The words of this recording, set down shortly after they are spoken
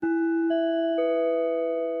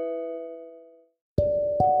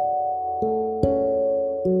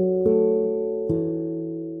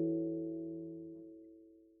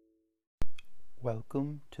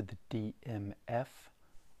Welcome to the DMF.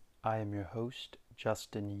 I am your host,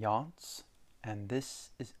 Justin Yance, and this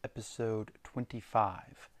is episode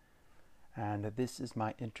 25. And this is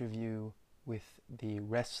my interview with the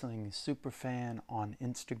Wrestling Superfan on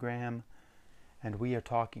Instagram, and we are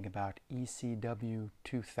talking about ECW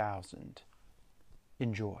 2000.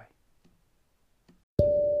 Enjoy.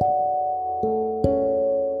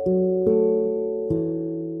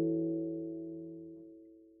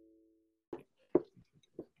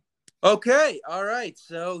 Okay, all right,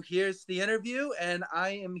 so here's the interview, and I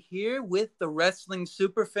am here with the Wrestling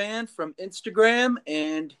Superfan from Instagram,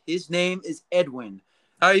 and his name is Edwin.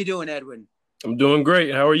 How are you doing, Edwin? I'm doing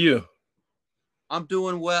great. How are you? I'm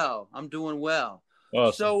doing well.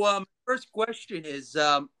 Awesome. So, first question is,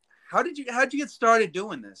 how'd you get started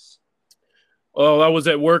doing this? Well, I was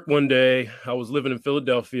at work one day. I was living in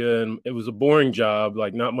Philadelphia, and it was a boring job,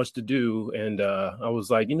 like not much to do. And I was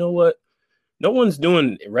like, you know what? No one's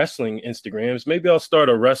doing wrestling Instagrams. Maybe I'll start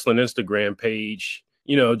a wrestling Instagram page,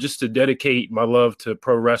 just to dedicate my love to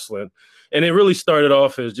pro wrestling. And it really started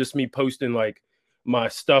off as just me posting like my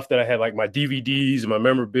stuff that I had, like my DVDs and my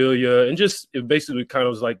memorabilia, and just it basically kind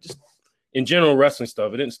of was like just in general wrestling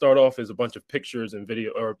stuff. It didn't start off as a bunch of pictures and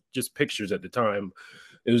video or just pictures at the time.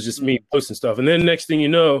 It was just me posting stuff. And then next thing you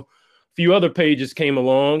know, a few other pages came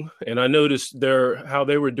along, and I noticed how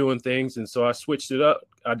they were doing things. And so I switched it up.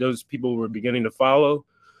 Those people were beginning to follow,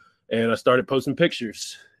 and I started posting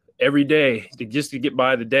pictures every day just to get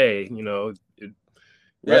by the day.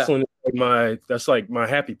 Wrestling is that's like my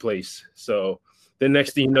happy place. So the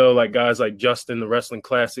next thing you know, like guys like Justin, the Wrestling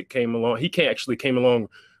Classic, came along. He came along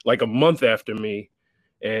like a month after me.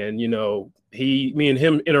 And, me and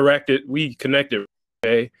him interacted. We connected.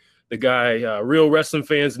 Okay. The guy, Real Wrestling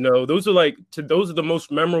Fans Know. Those are the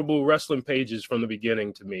most memorable wrestling pages from the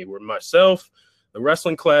beginning to me, were myself, the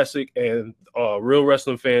Wrestling Classic, and Real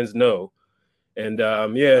Wrestling Fans Know. And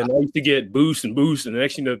and I used to get boosts, and the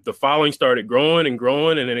next thing, the following started growing,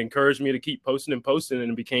 and it encouraged me to keep posting,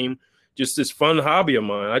 and it became just this fun hobby of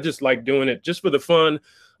mine. I just like doing it just for the fun.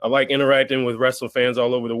 I like interacting with wrestling fans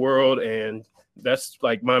all over the world, and that's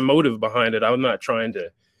like my motive behind it. I'm not trying to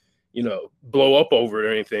blow up over it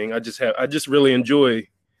or anything. I just really enjoy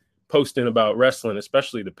posting about wrestling,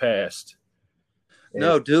 especially the past.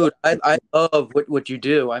 No, dude, I love what you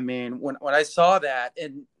do. I mean, when I saw that,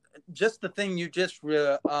 and just the thing you just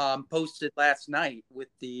posted last night with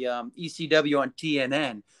the ECW on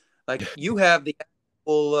TNN, like you have the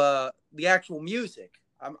actual music.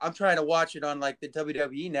 I'm trying to watch it on like the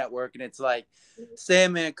WWE network, and it's like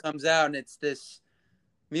Sandman comes out, and it's this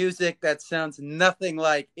music that sounds nothing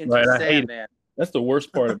like Into Sandman. That's the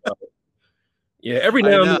worst part about it. Yeah, every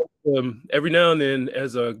now and then,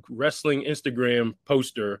 as a wrestling Instagram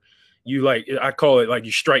poster, I call it like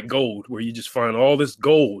you strike gold, where you just find all this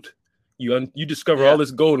gold. You discover all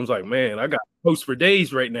this gold. I was like, man, I got posts for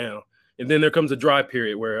days right now. And then there comes a dry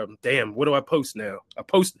period where, damn, what do I post now?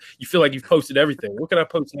 You feel like you've posted everything. What can I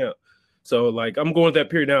post now? So like I'm going through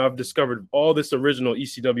that period now. I've discovered all this original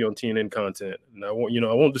ECW on TNN content, and I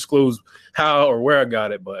won't disclose how or where I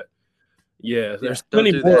got it, but there's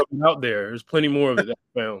plenty more of it out there. There's plenty more of it that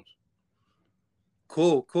I found.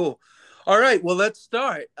 Cool. All right, well, let's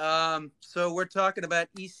start. So we're talking about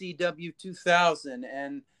ECW 2000,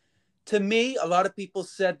 and to me, a lot of people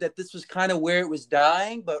said that this was kind of where it was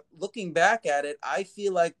dying, but looking back at it, I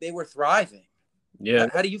feel like they were thriving. Yeah.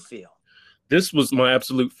 How do you feel? This was my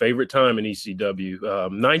absolute favorite time in ECW.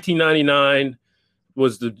 1999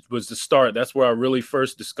 was the start. That's where I really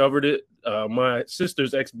first discovered it. My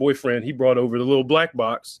sister's ex-boyfriend, he brought over the little black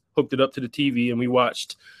box, hooked it up to the TV, and we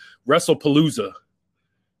watched WrestlePalooza.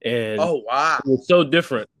 And oh wow, it was so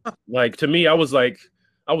different. Like to me, I was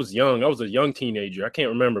young. I was a young teenager. I can't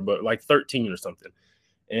remember, but like 13 or something.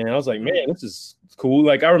 And I was like, man, this is cool.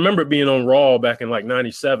 Like I remember being on Raw back in like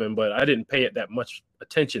 97, but I didn't pay it that much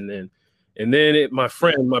attention then. And then my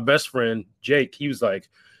best friend, Jake, he was like,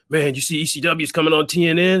 man, you see ECW's coming on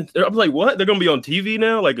TNN? I was like, what? They're going to be on TV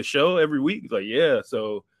now? Like a show every week? Like, yeah.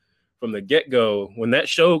 So from the get-go, when that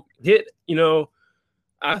show hit,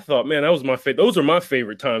 I thought, man, that was my favorite. Those are my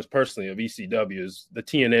favorite times personally of ECW, is the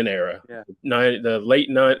TNN era. Yeah. The late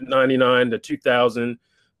 99 to 2000.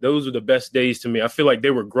 Those are the best days to me. I feel like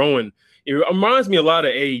they were growing. It reminds me a lot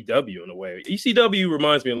of AEW in a way. ECW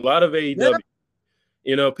reminds me a lot of AEW. Yeah.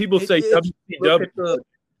 People say WCW,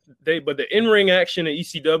 but the in-ring action at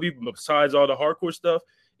ECW, besides all the hardcore stuff,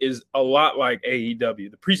 is a lot like AEW.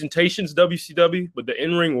 The presentation's WCW, but the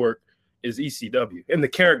in-ring work is ECW. And the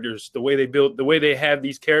characters, the way they have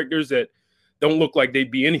these characters that don't look like they'd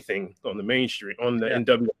be anything on the mainstream, in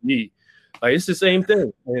WWE. Like, it's the same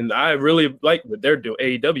thing. And I really like what they're doing,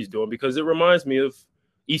 AEW's doing, because it reminds me of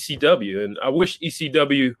ECW. And I wish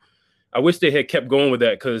they had kept going with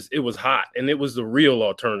that, because it was hot and it was the real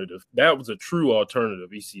alternative. That was a true alternative.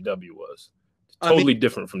 ECW was totally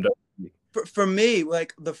different from WWE. For me,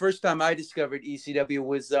 like the first time I discovered ECW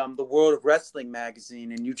was the World of Wrestling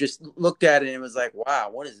magazine, and you just looked at it and it was like, wow,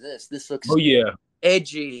 what is this? This looks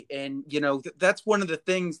edgy. And, that's one of the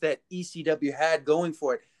things that ECW had going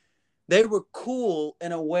for it. They were cool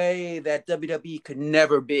in a way that WWE could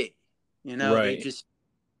never be. Right.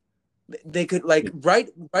 They could, like, right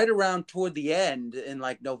around toward the end in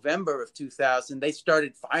like November of 2000, they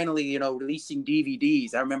started finally, releasing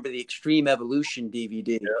DVDs. I remember the Extreme Evolution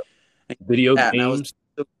DVD. Yeah. Video games.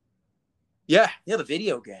 The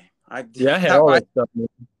video game. I had all that stuff, man.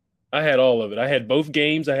 I had all of it. I had both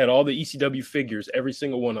games. I had all the ECW figures, every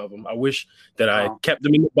single one of them. I wish that I kept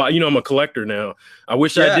them in the box. I'm a collector now. I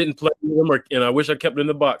wish I didn't play with them, and I wish I kept them in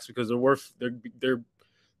the box, because they're worth.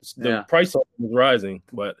 The price of them is rising.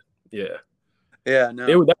 But no, that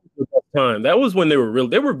was the best time. That was when they were real.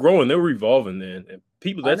 They were growing. They were evolving then. And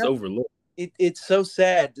people, that's overlooked. It's so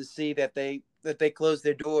sad to see that they closed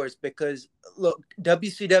their doors, because look,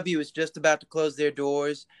 WCW is just about to close their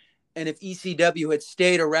doors. And if ECW had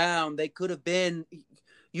stayed around, they could have been,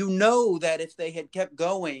 that if they had kept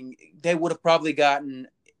going, they would have probably gotten,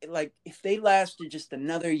 like, if they lasted just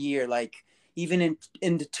another year, like even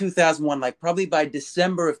into 2001, like probably by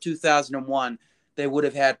December of 2001, they would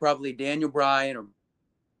have had probably Daniel Bryan or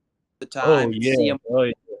the time.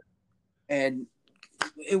 And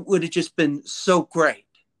it would have just been so great.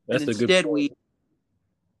 That's and a instead good point.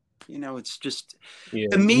 It's just,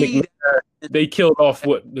 to me, they killed off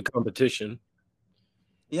the competition.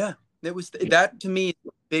 Yeah, it was that, to me,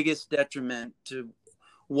 the biggest detriment to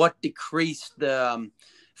what decreased the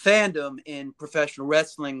fandom in professional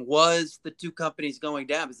wrestling was the two companies going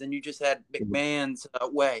down, because then you just had McMahon's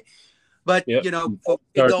way. But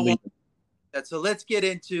so let's get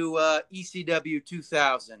into ECW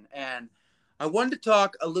 2000, and I wanted to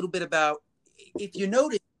talk a little bit about, if you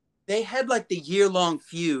notice, they had like the year-long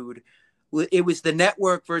feud. It was the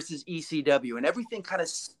network versus ECW, and everything kind of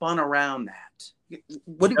spun around that.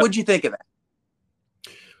 What'd you think of that?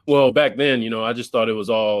 Well, back then, I just thought it was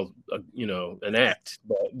all, an act.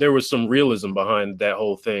 But there was some realism behind that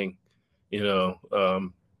whole thing.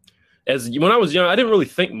 As when I was young, I didn't really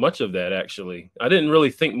think much of that. Actually, I didn't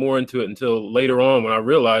really think more into it until later on, when I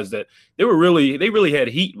realized that they really had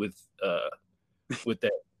heat with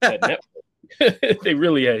that network. They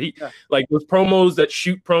really had heat. Like those promos, that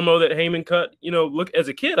shoot promo that Heyman cut. Look, as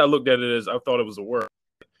a kid, I looked at it as, I thought it was a work.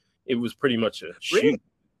 It was pretty much a shoot. Really?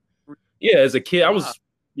 Yeah, as a kid, I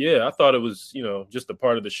thought it was, just a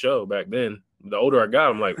part of the show back then. The older I got,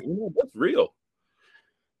 I'm like, that's real.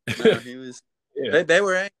 No, he was. They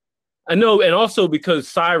were. I know, and also because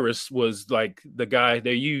Cyrus was like the guy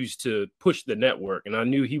they used to push the network, and I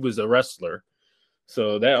knew he was a wrestler,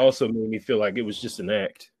 so that also made me feel like it was just an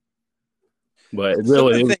act. But it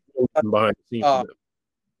was behind the scenes.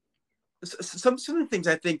 Some of the things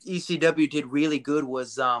I think ECW did really good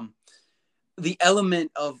was the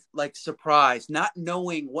element of like surprise, not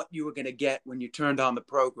knowing what you were going to get when you turned on the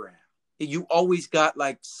program. You always got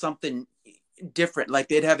like something different, like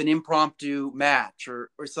they'd have an impromptu match or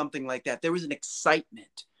something like that. There was an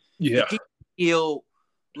excitement. Yeah. You feel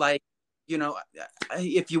like,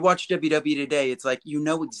 if you watch WWE today, it's like,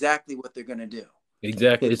 exactly what they're going to do.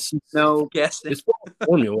 Exactly. It's no guessing. It's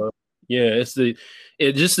formula. Yeah, it's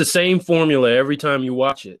just the same formula every time you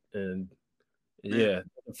watch it. And the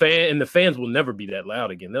fans will never be that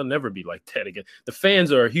loud again. They'll never be like that again. The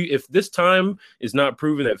fans are huge. If this time is not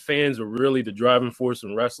proving that fans are really the driving force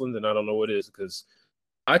in wrestling, then I don't know what is, because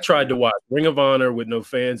I tried to watch Ring of Honor with no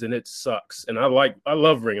fans and it sucks. And I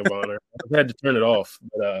love Ring of Honor. I had to turn it off.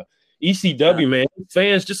 But ECW, man,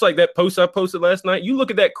 fans, just like that post I posted last night, you look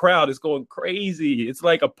at that crowd, it's going crazy. It's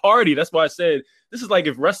like a party. That's why I said this is like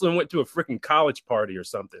if wrestling went to a freaking college party or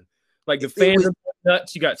something. Like the fans are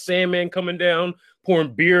nuts. You got Sandman coming down,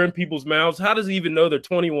 pouring beer in people's mouths. How does he even know they're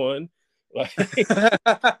 21? Like,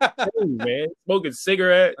 man, smoking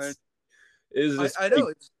cigarettes. I know,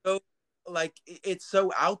 it's so like it's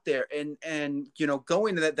so out there, and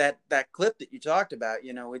going to that clip that you talked about,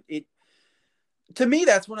 it to me,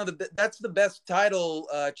 that's the best title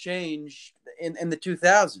change in the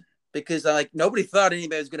 2000s, because like nobody thought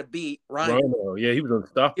anybody was going to beat Rhino. Yeah, he was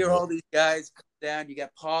unstoppable. Here all these guys come down. You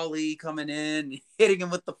got Paulie coming in, hitting him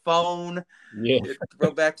with the phone. Yeah,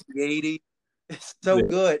 throw back to the 80s. It's so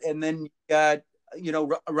good. And then you got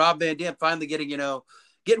Rob Van Dam finally getting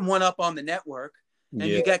one up on the network, and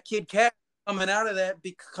you got Kid Cash coming out of that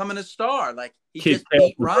becoming a star. Like he Kid just Cash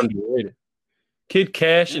beat was right. underrated. Kid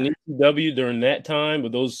Cash and ECW during that time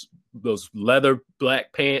with those leather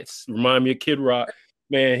black pants remind me of Kid Rock.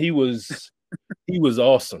 Man, he was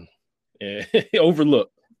awesome. And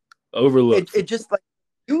overlooked. It just like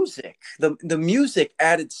music. The music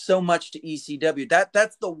added so much to ECW.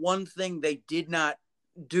 That's the one thing they did not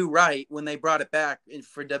do right when they brought it back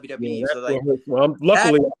for WWE. Yeah, so like,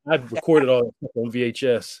 luckily I've recorded all that stuff on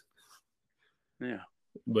VHS. Yeah.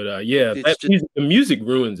 But the music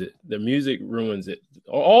ruins it. The music ruins it.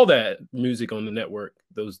 All that music on the network,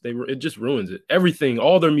 it just ruins it. Everything,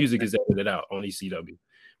 all their music is edited out on ECW,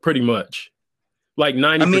 pretty much. Like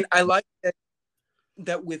 90%. I mean, I like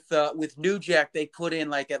that with New Jack they put in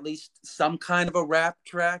like at least some kind of a rap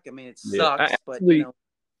track. I mean, it sucks, but you know,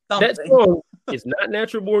 that song is not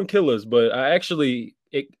Natural Born Killers, but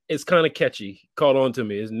it's kind of catchy. Caught on to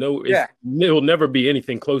me. It'll never be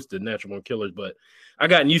anything close to Natural Born Killers, but I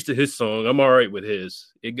gotten used to his song. I'm all right with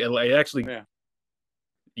his.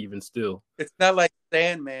 Even still, it's not like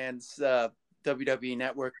Sandman's WWE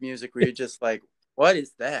Network music where you're just like, what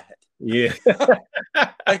is that? Yeah,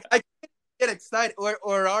 like I get excited, or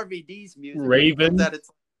RVD's music. Ravens.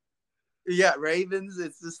 Ravens.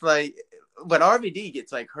 It's just like, but RVD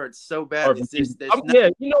gets like hurt so bad.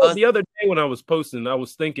 The other day when I was posting, I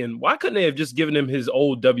was thinking, why couldn't they have just given him his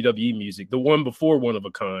old WWE music, the one before One of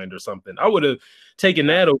a Kind or something? I would have taken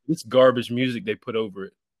that over this garbage music they put over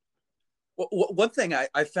it. One thing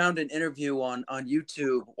I found an interview on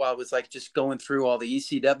YouTube while I was like just going through all the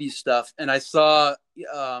ECW stuff, and I saw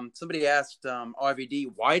somebody asked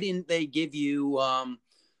RVD, why didn't they give you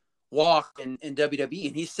Walk in WWE?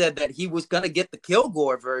 And he said that he was going to get the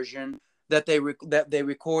Kilgore version that they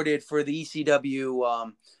recorded for the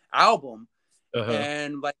ECW album.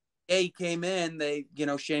 And like he came in,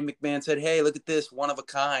 Shane McMahon said, hey, look at this, One of a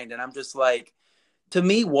Kind. And I'm just like, to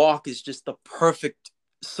me, Walk is just the perfect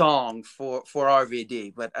song for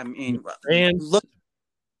RVD. But I mean,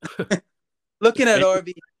 looking at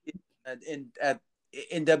RVD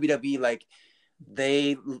in WWE, like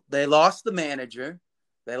they lost the manager,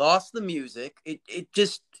 they lost the music.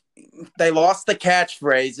 They lost the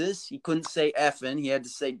catchphrases. He couldn't say effing, he had to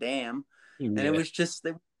say damn. And it was just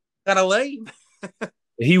kind of lame.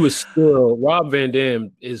 He was still Rob Van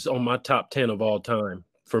Dam is on my top 10 of all time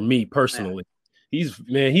for me personally.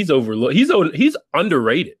 He's overlooked. He's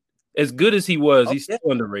underrated. As good as he was, he's still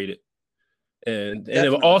underrated. And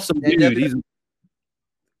an awesome dude. He's an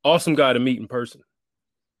awesome guy to meet in person.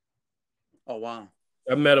 Oh wow.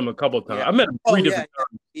 I met him a couple of times. I met him 3 different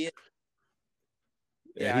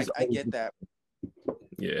times. I get that.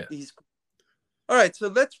 Yeah. All right, so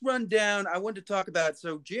let's run down. I wanted to talk about,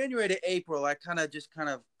 so January to April, I kind of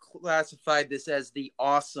classified this as the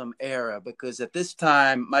Awesome era, because at this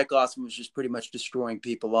time, Mike Awesome was just pretty much destroying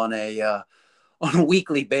people on a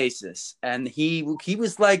weekly basis, and he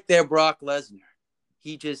was like their Brock Lesnar.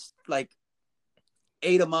 He just like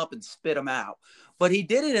ate them up and spit them out, but he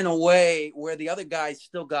did it in a way where the other guys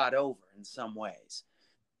still got over in some ways.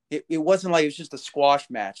 It wasn't like it was just a squash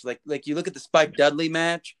match. Like you look at the Spike Dudley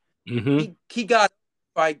match. Mm-hmm. He got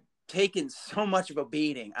by taking so much of a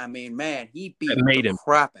beating. I mean, man, he beat the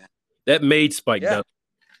crap out. That made Spike Dudley.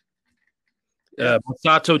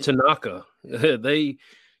 Masato Tanaka. That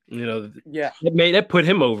put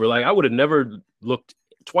him over. Like I would have never looked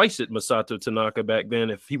twice at Masato Tanaka back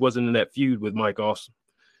then if he wasn't in that feud with Mike Awesome.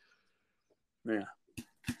 Yeah,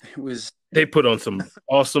 it was. They put on some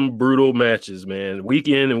awesome, brutal matches, man. Week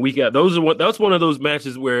in and week out. That's one of those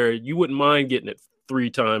matches where you wouldn't mind getting it 3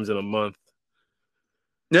 times in a month.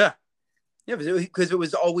 Yeah, because it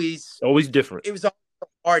was always different. It was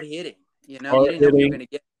hard hitting. You didn't know what you were going to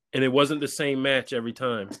get, and it wasn't the same match every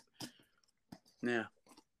time. Yeah.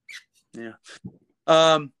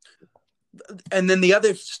 And then the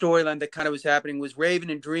other storyline that kind of was happening was Raven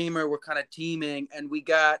and Dreamer were kind of teaming, and we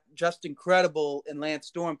got Justin Credible and Lance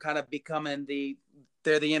Storm kind of becoming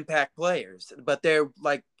they're the Impact players, but they're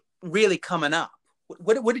like really coming up.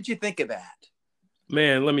 What did you think of that?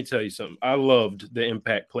 Man, let me tell you something. I loved the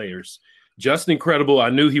Impact players. Justin Credible, I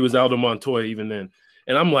knew he was Aldo Montoya even then.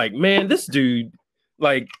 And I'm like, man, this dude,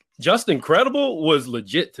 like Justin Credible was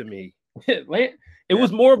legit to me. It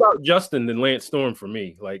was more about Justin than Lance Storm for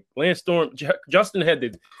me. Like Lance Storm, Justin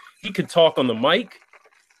he could talk on the mic.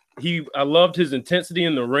 I loved his intensity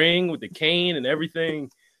in the ring with the cane and everything.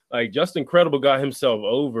 Like Justin Credible got himself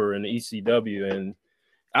over in the ECW, and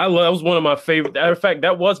that was one of my favorite. Matter of fact,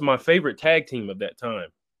 that was my favorite tag team of that time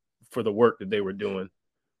for the work that they were doing.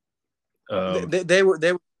 They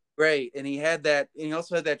were great, and he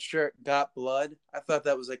also had that shirt, Got Blood. I thought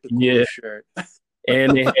that was like the coolest shirt.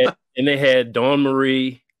 And And they had Dawn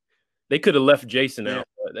Marie. They could have left Jason out,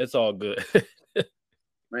 but that's all good.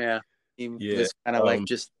 Yeah. He was kind of like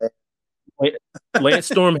just. Lance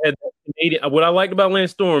Storm had that Canadian. What I liked about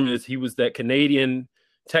Lance Storm is he was that Canadian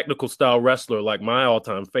technical style wrestler, like my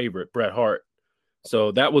all-time favorite, Bret Hart.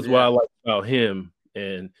 So that was what I liked about him.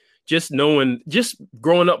 And just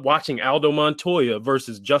growing up watching Aldo Montoya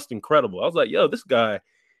versus Just Incredible, I was like, yo, this guy,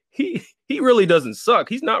 he really doesn't suck.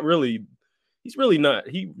 He's really not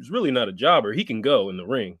a jobber. He can go in the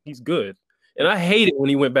ring. He's good. And I hated when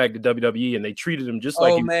he went back to WWE and they treated him just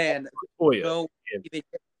like Montoya. No, even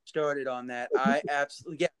started on that. I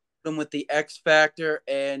absolutely get him with the X Factor,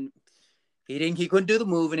 and he couldn't do the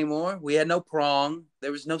move anymore. We had no prong.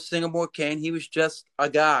 There was no Singapore Cane. He was just a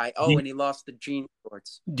guy. Oh, and he lost the jean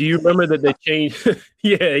shorts. Do you remember that they changed?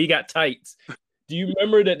 Yeah, he got tights. Do you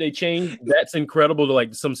remember that they changed That's Incredible to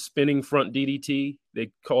like some spinning front DDT?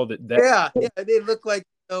 They called it that. Yeah, they look like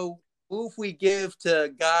move we give to a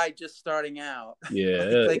guy just starting out.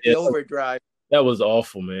 Yeah, like the overdrive. That was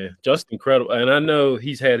awful, man. Just incredible. And I know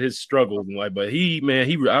he's had his struggles in life, but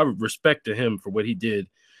I respected him for what he did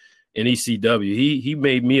in ECW. He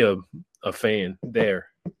made me a fan there.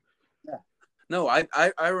 Yeah. No,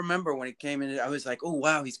 I remember when he came in, I was like, oh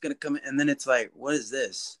wow, he's gonna come in, and then it's like, what is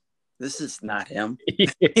this? This is not him.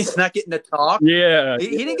 He's not getting to talk. Yeah.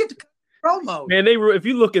 He didn't get to promo. Man, if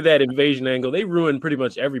you look at that invasion angle, they ruined pretty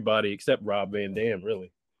much everybody except Rob Van Dam,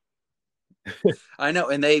 really. I know,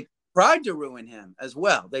 and they tried to ruin him as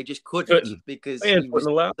well. They just couldn't because he was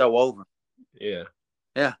so over. Yeah.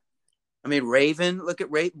 Yeah. I mean, Raven, look at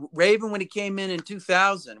Raven when he came in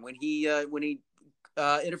 2000, when he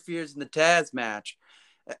interferes in the Taz match.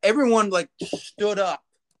 Everyone like stood up.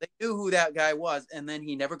 They knew who that guy was, and then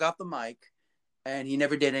he never got the mic, and he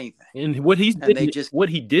never did anything. And what he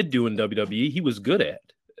did do in WWE, he was good at.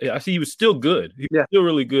 I see he was still good. He was still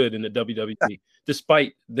really good in the WWE,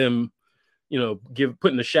 despite them,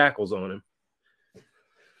 putting the shackles on him.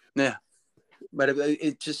 Yeah, but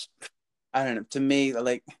it just, I don't know. To me,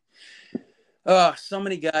 like, so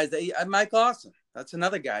many guys. Mike Awesome. That's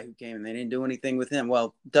another guy who came and they didn't do anything with him.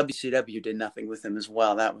 Well, WCW did nothing with him as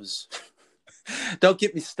well. That was. Don't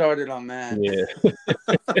get me started on that. Yeah.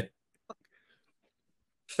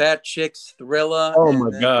 Fat Chicks Thriller. Oh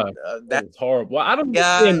my God. That's horrible. Well, I don't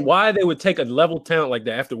understand why they would take a level talent like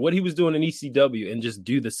that after what he was doing in ECW and just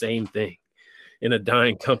do the same thing in a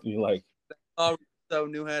dying company. Like, that's all Russo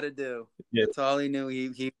knew how to do. Yeah. That's all he knew.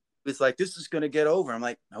 He was like, this is going to get over. I'm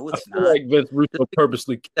like, no, it's not. Like Vince Russo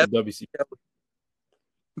purposely killed WCW.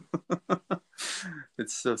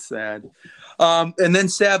 It's so sad. And then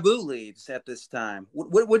Sabu leaves at this time.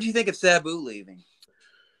 What do you think of Sabu leaving?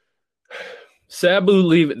 Sabu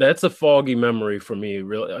leaving, that's a foggy memory for me.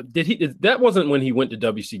 Really, that wasn't when he went to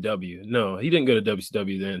WCW. No, he didn't go to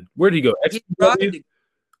WCW then. Where did he go? He tried to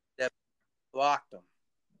blocked him.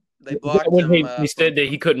 They blocked him. He said that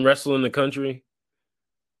he couldn't wrestle in the country.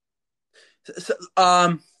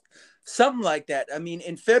 Something like that. I mean,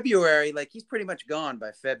 in February, like he's pretty much gone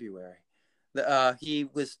by February. He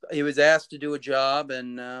was asked to do a job,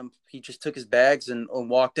 and he just took his bags and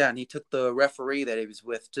walked out. And he took the referee that he was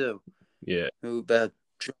with too. Yeah, who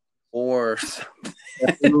or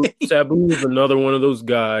something. Sabu was another one of those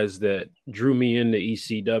guys that drew me into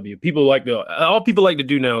ECW. All people like to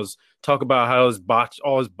do now is talk about how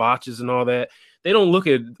all his botches and all that. They don't look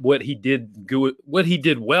at what he did good, what he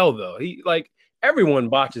did well though. Everyone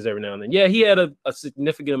botches every now and then. Yeah, he had a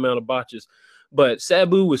significant amount of botches, but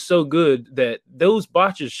Sabu was so good that those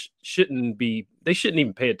botches shouldn't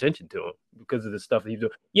even pay attention to him because of the stuff that he did.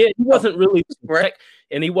 Yeah, he wasn't really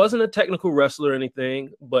and he wasn't a technical wrestler or anything,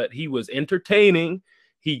 but he was entertaining.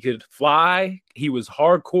 He could fly. He was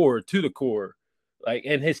hardcore to the core.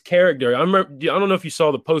 And his character, I don't know if you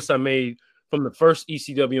saw the post I made from the first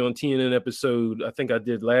ECW on TNN episode, I think I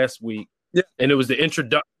did last week. Yeah. And it was the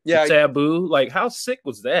introduction to Sabu. Like, how sick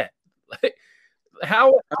was that?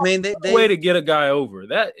 Way to get a guy over.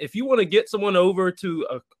 That if you want to get someone over to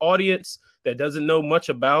an audience that doesn't know much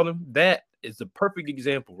about him, that is the perfect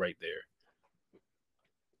example right there.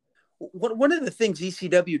 One of the things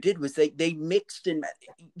ECW did was they mixed in.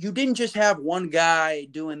 You didn't just have one guy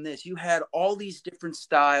doing this. You had all these different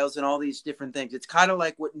styles and all these different things. It's kind of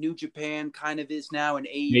like what New Japan kind of is now and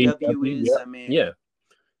AEW is. Yeah. I mean,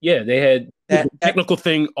 yeah, they had the technical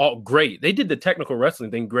thing all great. They did the technical wrestling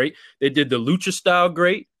thing great. They did the lucha style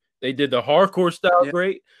great. They did the hardcore style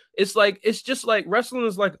great. It's just like wrestling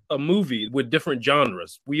is like a movie with different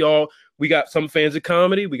genres. We got some fans of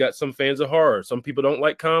comedy, we got some fans of horror. Some people don't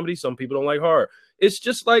like comedy, some people don't like horror. It's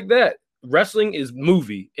just like that. Wrestling is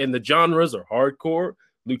movie, and the genres are hardcore,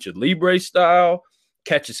 lucha libre style,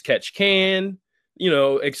 catch as catch can,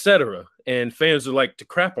 etc. And fans are like to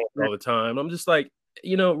crap on it all the time. I'm just like,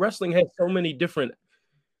 wrestling has so many different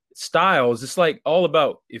styles. It's like all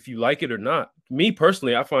about if you like it or not. Me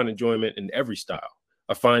personally, I find enjoyment in every style.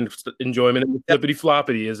 I find enjoyment in the flippity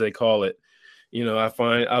floppity, as they call it.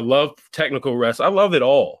 I love technical wrestling. I love it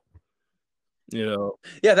all. Yeah,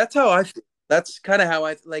 that's how I feel. That's kind of how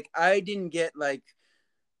I didn't get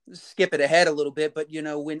skip it ahead a little bit, but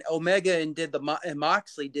when Omega and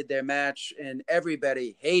Moxley did their match and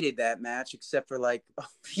everybody hated that match except for like a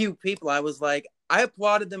few people, I was like, I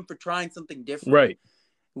applauded them for trying something different. Right.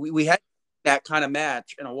 We had that kind of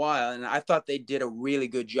match in a while, and I thought they did a really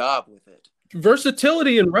good job with it.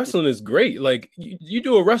 Versatility in wrestling is great. Like you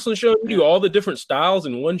do a wrestling show, you do all the different styles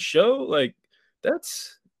in one show. Like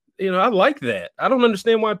that's, I like that. I don't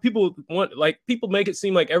understand why people make it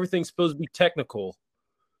seem like everything's supposed to be technical.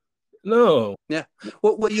 No. Yeah.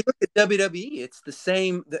 Well, when you look at WWE, it's the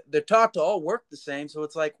same. They're taught to all work the same. So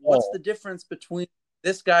it's like, what's the difference between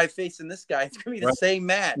this guy facing this guy? It's going to be the same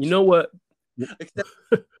match. You know what? Except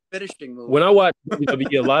finishing move. When I watch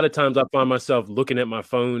WWE, a lot of times I find myself looking at my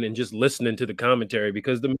phone and just listening to the commentary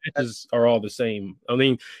because the matches are all the same. I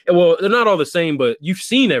mean, well, they're not all the same, but you've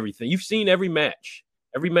seen everything. You've seen every match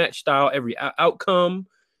style, every outcome,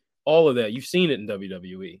 all of that. You've seen it in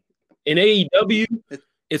WWE. In AEW,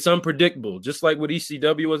 it's unpredictable, just like what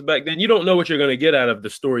ECW was back then. You don't know what you're going to get out of the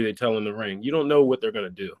story they tell in the ring. You don't know what they're going to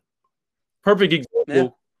do. Perfect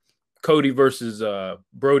example, Cody versus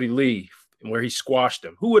Brody Lee, where he squashed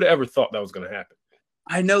him. Who would have ever thought that was going to happen?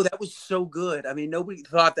 I know, that was so good. I mean, nobody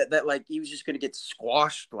thought that like he was just going to get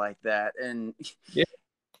squashed like that. And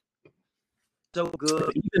so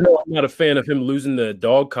good. Even though I'm not a fan of him losing the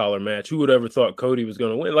dog collar match, who would have ever thought Cody was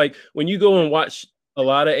going to win? Like when you go and watch a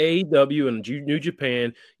lot of AEW and New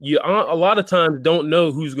Japan, you a lot of times don't know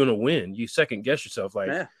who's going to win. You second guess yourself. Like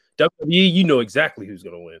WWE, you know exactly who's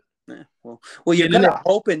going to win. Yeah. Well, you're kind of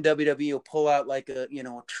hoping WWE will pull out like a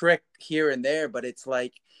trick here and there, but it's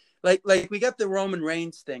like we got the Roman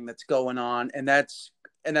Reigns thing that's going on, and that's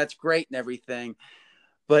great and everything,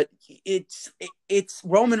 but it's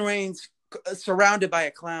Roman Reigns surrounded by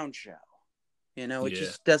a clown show. It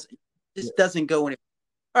just doesn't go anywhere.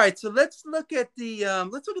 All right, so let's look at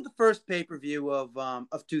the first pay-per-view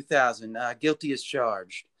of 2000, Guilty as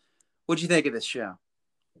Charged. What'd you think of this show?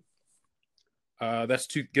 That's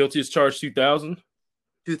Guilty as Charged 2000?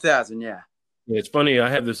 2000, yeah. It's funny, I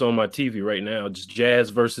have this on my TV right now, just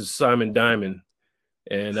Jazz versus Simon Diamond.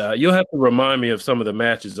 And you'll have to remind me of some of the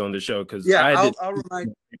matches on the show because I'll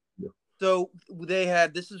remind you. So they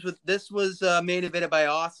had this was main evented by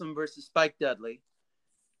Awesome versus Spike Dudley.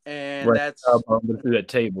 And that's through that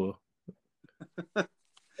table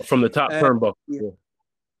from the top turnbuckle. Yeah.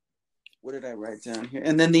 What did I write down here?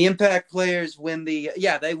 And then the Impact players win the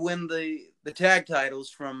tag titles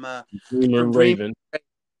from Raven.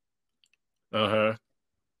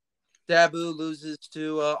 Sabu loses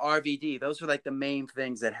to RVD. Those were like the main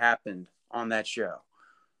things that happened on that show.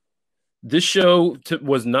 This show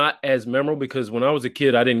was not as memorable because when I was a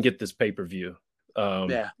kid, I didn't get this pay-per-view.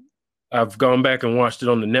 I've gone back and watched it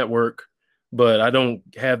on the network, but I don't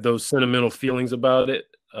have those sentimental feelings about it.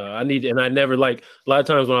 I never a lot of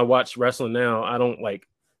times when I watch wrestling now, I don't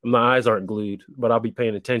my eyes aren't glued, but I'll be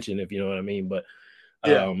paying attention if you know what I mean. But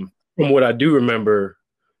from what I do remember,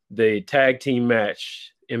 the tag team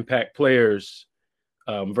match, Impact players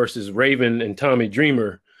versus Raven and Tommy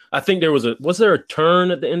Dreamer. I think was there a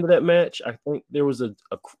turn at the end of that match? I think there was a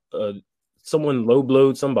someone low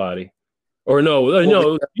blowed somebody. Or no, it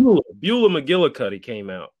was Beulah McGillicuddy came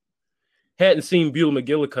out. Hadn't seen Beulah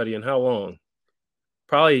McGillicuddy in how long?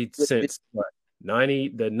 Probably since the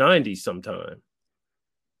 90s sometime.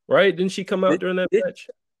 Right? Didn't she come out during that match?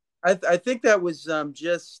 I think that was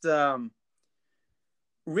just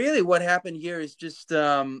really what happened here is just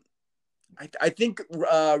I think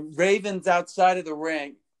Raven's outside of the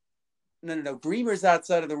ring. No. Dreamer's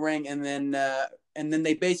outside of the ring, and then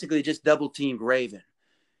they basically just double teamed Raven.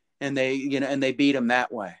 And they beat him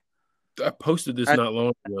that way. I posted this not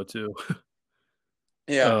long ago too.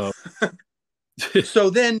 Yeah.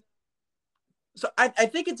 So I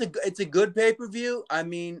think it's a good pay-per-view. I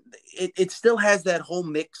mean, it still has that whole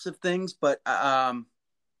mix of things, but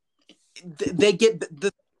they get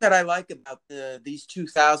the thing that I like about these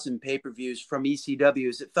 2000 pay-per-views from ECW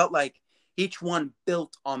is it felt like each one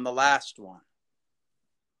built on the last one.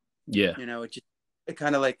 Yeah. It just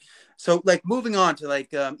kind of moving on to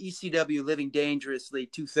ECW Living Dangerously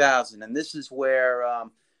 2000, and this is where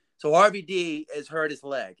so RVD has hurt his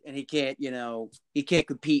leg and he can't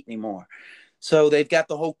compete anymore. So they've got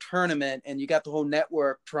the whole tournament and you got the whole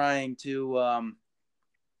network trying to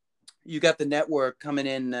you got the network coming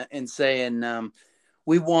in and saying,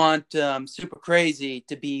 we want Super Crazy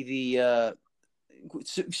to be the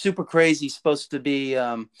Super Crazy supposed to be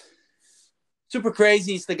Super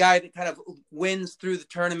Crazy is the guy that kind of wins through the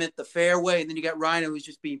tournament the fair way, and then you got Rhino who's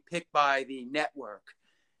just being picked by the network.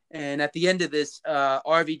 And at the end of this,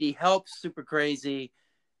 RVD helps Super Crazy,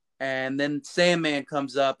 and then Sandman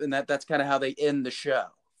comes up, and that's kind of how they end the show.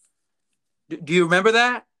 Do you remember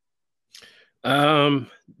that?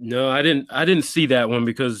 No, I didn't see that one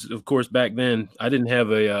because, of course, back then I didn't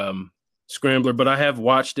have a scrambler, but I have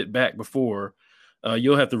watched it back before.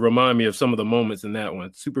 You'll have to remind me of some of the moments in that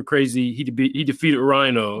one. Super Crazy. He defeated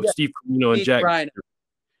Rhino, Yeah, Steve Corino, and Jack. Rhino.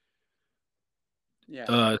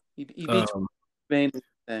 Yeah, he beat the main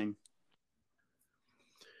thing.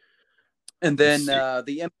 And then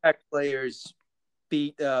the Impact players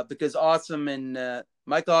beat because Awesome and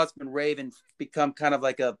Mike Awesome and Raven become kind of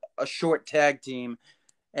like a short tag team,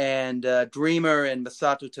 and Dreamer and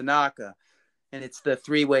Masato Tanaka, and it's the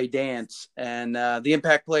three-way dance. And the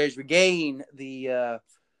Impact players regain the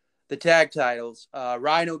tag titles.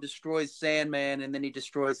 Rhino destroys Sandman, and then he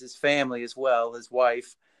destroys his family as well. His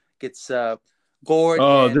wife gets gored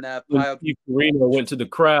and piled. Steve Corino went to the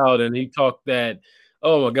crowd and he talked that.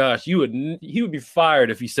 Oh my gosh, he would be fired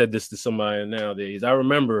if he said this to somebody nowadays. I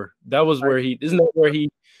remember that was where he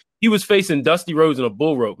was facing Dusty Rhodes in a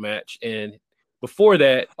bull rope match, and before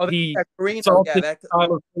that he saw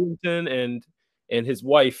Tyler Fullington and his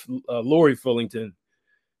wife Lori Fullington,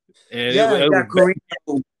 and it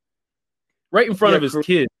was right in front of his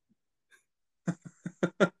kid.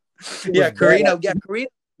 Corino. Yeah, Corino was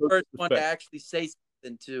the first one to actually say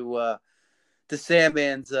something to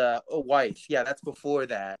Sandman's wife. Yeah, that's before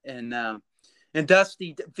that. And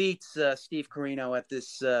Dusty beats Steve Corino at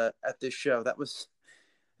this show. It was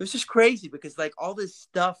just crazy because like all this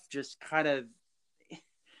stuff just kind of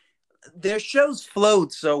their shows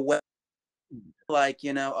flowed so well. Like,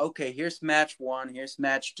 okay, here's match 1, here's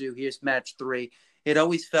match 2, here's match 3. It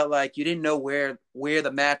always felt like you didn't know where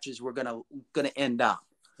the matches were gonna end up.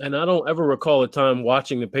 And I don't ever recall a time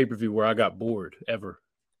watching the pay-per-view where I got bored ever.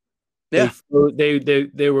 Yeah, they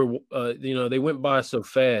were they went by so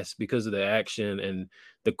fast because of the action and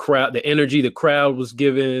the crowd, the energy the crowd was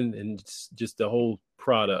given, and just the whole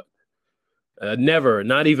product. Never,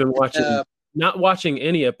 not even watching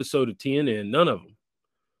any episode of TNN, none of them.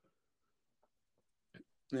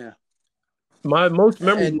 Yeah. My most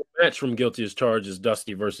memorable match from Guilty as Charged is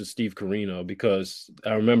Dusty versus Steve Corino, because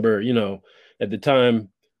I remember, at the time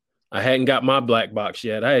I hadn't got my black box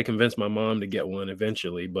yet. I had convinced my mom to get one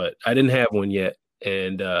eventually, but I didn't have one yet.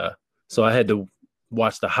 And so I had to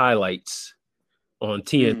watch the highlights on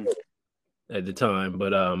TNN at the time.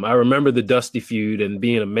 But I remember the Dusty feud and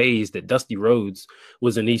being amazed that Dusty Rhodes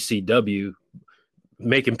was in ECW,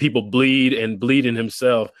 making people bleed and bleeding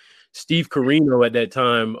himself. Steve Corino at that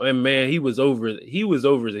time, and man, he was over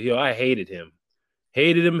the hill. I hated him.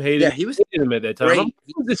 Hated him at that time.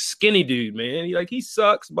 He was this skinny dude, man. He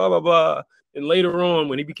sucks, blah, blah, blah. And later on,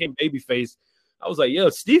 when he became babyface, I was like, yo,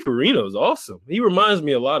 Steve Corino is awesome. He reminds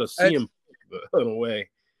me a lot of CM in a way.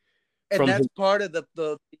 And that's part of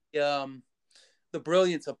the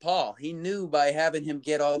brilliance of Paul. He knew by having him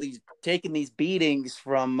get taking these beatings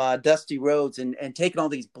from Dusty Rhodes and taking all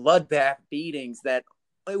these bloodbath beatings, that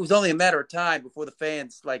it was only a matter of time before the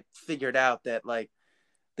fans figured out that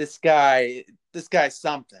this guy's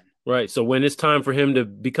something. Right. So when it's time for him to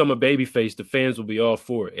become a babyface, the fans will be all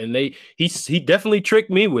for it. And he definitely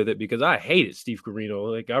tricked me with it, because I hated Steve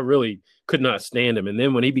Corino. I really could not stand him. And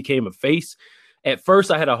then when he became a face, at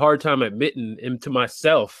first I had a hard time admitting him to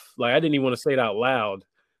myself. I didn't even want to say it out loud.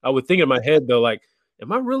 I would think in my head though,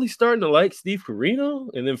 am I really starting to like Steve Corino?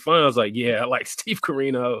 And then finally I was like, yeah, I like Steve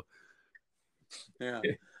Corino. Yeah.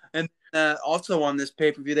 And also on this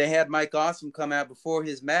pay-per-view, they had Mike Awesome come out before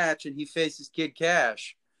his match, and he faces Kid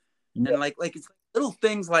Cash. Yeah. And it's little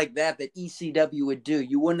things like that ECW would do.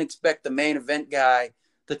 You wouldn't expect the main event guy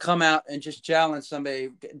to come out and just challenge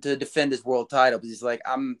somebody to defend his world title, because he's like,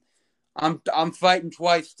 I'm fighting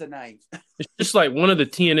twice tonight. It's just like one of the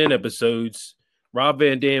TNN episodes, Rob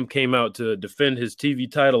Van Dam came out to defend his TV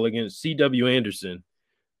title against C.W. Anderson.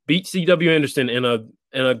 Beat C.W. Anderson in a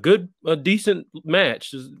decent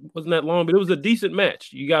match. It wasn't that long, but it was a decent match.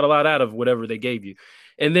 You got a lot out of whatever they gave you.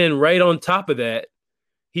 And then right on top of that,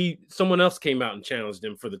 someone else came out and challenged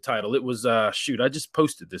him for the title. It was I just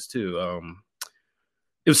posted this too.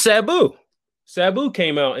 It was Sabu. Sabu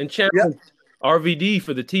came out and challenged RVD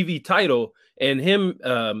for the TV title, and him,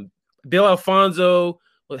 Bill Alfonso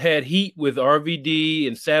had heat with RVD,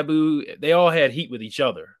 and Sabu. They all had heat with each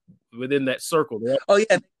other. within that circle. Oh yeah,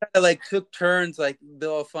 they kind of like took turns. Like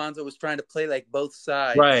Bill Alfonso was trying to play like both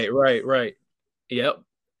sides. Right. Yep.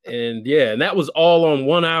 And that was all on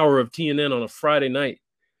 1 hour of TNN on a Friday night.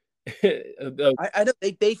 I know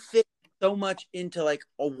they fit so much into like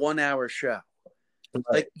a 1 hour show. Right.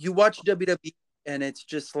 Like you watch WWE and it's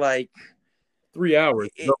just like 3 hours.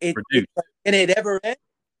 And it ever ends.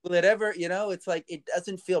 Will it ever, it's like it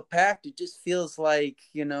doesn't feel packed. It just feels like,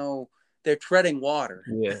 they're treading water.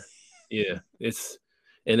 Yeah.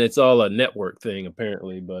 It's all a network thing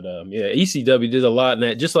apparently. But ECW did a lot in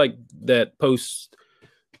that, just like that post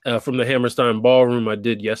from the Hammerstein Ballroom I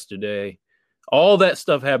did yesterday. All that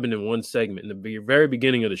stuff happened in one segment in the very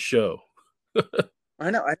beginning of the show. I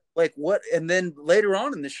know. Like what? And then later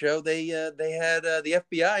on in the show, they had the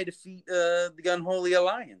FBI defeat the Unholy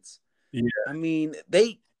Alliance. Yeah, I mean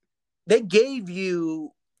they gave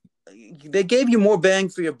you more bang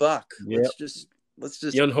for your buck. Yep. Let's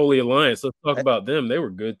just the Unholy Alliance. Let's talk about them. They were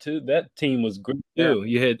good too. That team was good too. Yeah.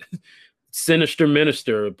 You had Sinister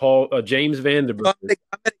Minister, James Vanderbilt. I'm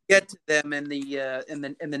gonna get to them in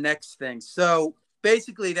the next thing. So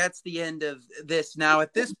basically, that's the end of this. Now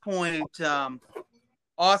at this point,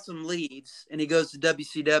 Awesome leaves and he goes to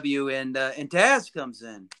WCW, and Taz comes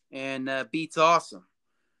in and beats Awesome.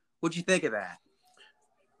 What'd you think of that?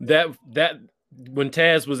 That when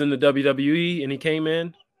Taz was in the WWE and he came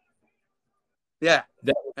in, that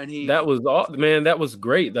was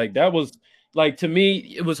great. Like that was like, to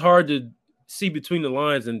me, it was hard to see between the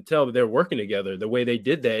lines and tell that they're working together. The way they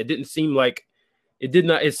did that, it seemed like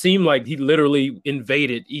he literally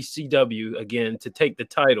invaded ECW again to take the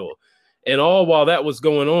title, and all while that was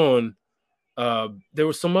going on, there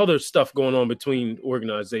was some other stuff going on between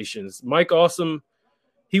organizations. Mike Awesome,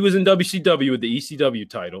 he was in WCW with the ECW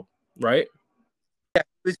title, right? Yeah,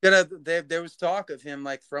 he was there was talk of him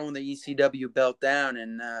like throwing the ECW belt down,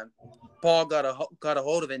 and Paul got a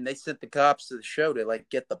hold of it, and they sent the cops to the show to like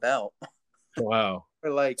get the belt. Wow.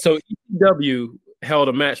 So ECW held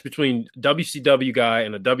a match between WCW guy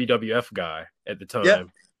and a WWF guy at the time. Yeah.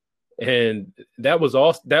 And that was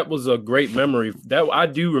a great memory. That I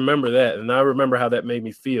do remember that, and I remember how that made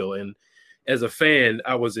me feel. And as a fan,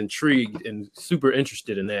 I was intrigued and super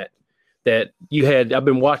interested in that. I've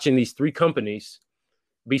been watching these three companies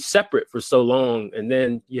be separate for so long, and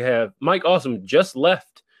then you have Mike Awesome just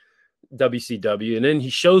left WCW, and then he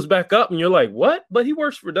shows back up, and you're like, what? But he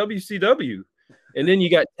works for WCW. And then you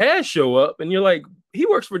got Taz show up, and you're like, he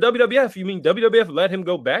works for WWF. You mean WWF let him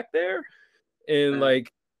go back there? And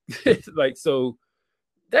like so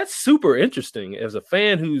that's super interesting as a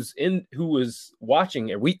fan who was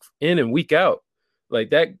watching a week in and week out. Like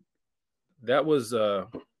that was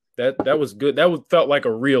good. That felt like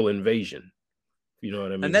a real invasion. You know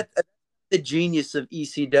what I mean? And that's the genius of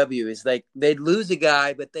ECW is like they'd lose a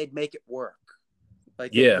guy, but they'd make it work.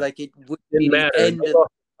 Like it wouldn't matter. They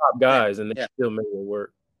lost top guys, and they still made it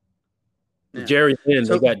work. Yeah. Jerry Lynn,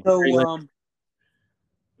 Jerry Lynn.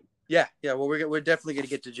 Yeah. Well, we're definitely going to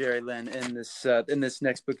get to Jerry Lynn in this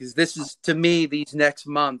next book, because this is, to me, these next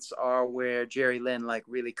months are where Jerry Lynn like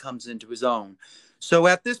really comes into his own. So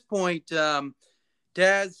at this point,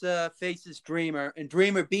 Taz faces Dreamer, and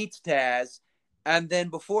Dreamer beats Taz, and then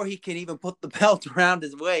before he can even put the belt around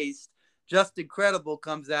his waist, Just Incredible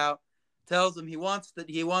comes out, tells him he wants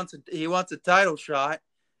a title shot,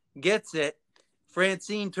 gets it.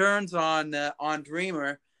 Francine turns on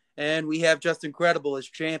Dreamer. And we have Just Incredible as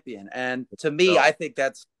champion. And to me, I think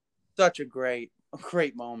that's such a great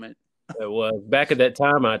moment. It was. Back at that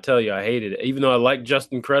time, I tell you, I hated it. Even though I liked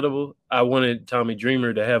Just Incredible, I wanted Tommy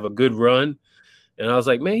Dreamer to have a good run. And I was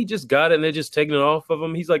like, man, he just got it, and they're just taking it off of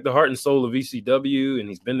him. He's like the heart and soul of ECW, and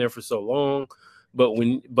he's been there for so long.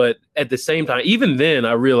 But at the same time, even then,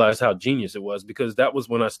 I realized how genius it was, because that was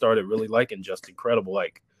when I started really liking Just Incredible,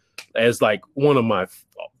 like as like one of my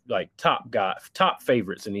like top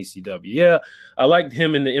favorites in ECW. Yeah, I liked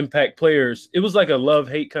him in the Impact Players. It was like a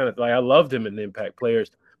love-hate kind of thing. I loved him in the Impact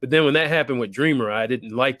Players. But then when that happened with Dreamer, I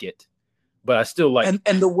didn't like it. But I still like it.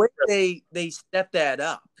 And the way they set that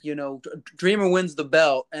up, Dreamer wins the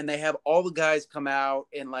belt, and they have all the guys come out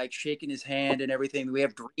and like shaking his hand and everything. We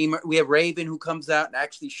have Raven who comes out and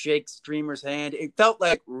actually shakes Dreamer's hand. It felt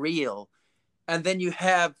like real. And then you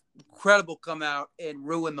have Incredible come out and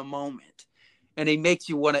ruin the moment, and he makes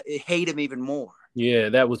you want to hate him even more. Yeah,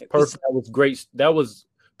 that was perfect. That was great. That was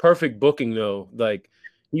perfect booking, though. Like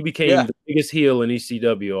he became the biggest heel in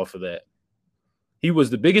ECW off of that. He was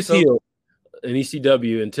the biggest heel in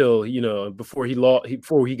ECW until before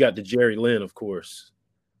he got to Jerry Lynn, of course.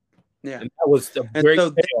 Yeah, and that was a great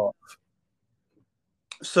payoff.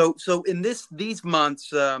 So in these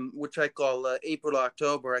months, which I call April,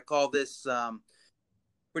 October, I call this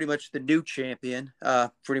pretty much the new champion.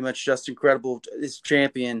 Pretty much Just Incredible is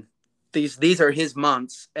champion. These are his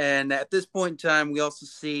months, and at this point in time, we also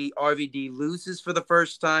see RVD loses for the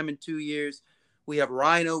first time in 2 years. We have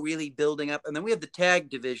Rhino really building up, and then we have the tag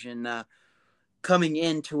division coming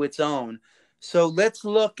into its own. So let's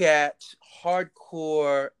look at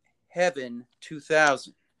Hardcore Heaven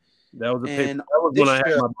 2000. That was that was when I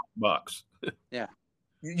had my box. Yeah,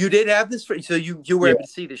 you did have this, so you were able to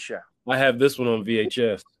see this show. I have this one on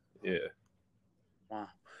VHS. Yeah. Wow.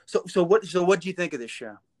 So what do you think of this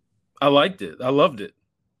show? I liked it. I loved it.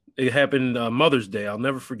 It happened Mother's Day. I'll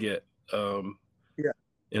never forget. Yeah.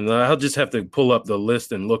 And I'll just have to pull up the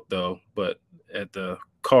list and look though. But at the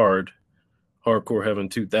card, Hardcore Heaven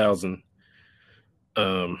 2000.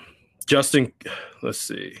 Justin, let's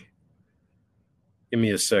see. Give me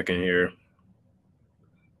a second here.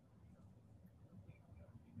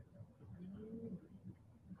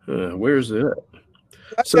 Where's it?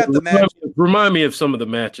 So remind me of some of the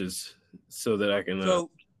matches so that I can. So,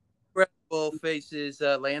 Incredible faces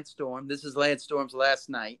Lance Storm. This is Lance Storm's last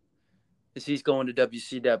night, as he's going to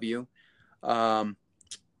WCW.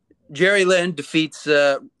 Jerry Lynn defeats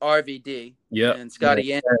RVD. Yeah, and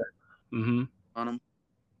Scotty on him.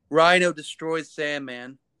 Rhino destroys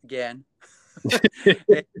Sandman again.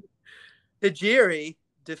 Tajiri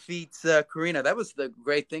defeats Karina. That was the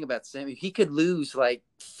great thing about Sammy. He could lose like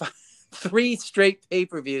 3 straight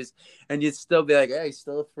pay-per-views, and you'd still be like, "Hey, he's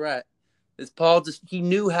still a threat." As Paul he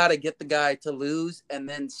knew how to get the guy to lose and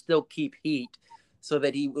then still keep heat, so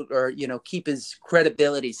that he would, or keep his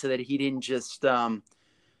credibility, so that he didn't just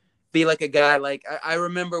be like a guy. Like I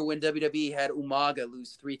remember when WWE had Umaga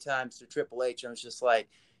lose 3 times to Triple H, and I was just like,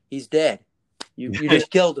 "He's dead. You just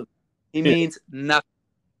killed him. He means nothing."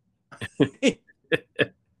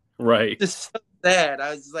 Right. Just so sad.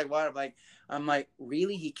 I was just like, "What?" I'm like,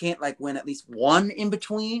 really? He can't win at least one in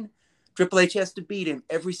between? Triple H has to beat him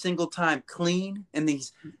every single time clean in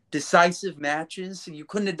these decisive matches. You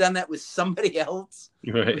couldn't have done that with somebody else.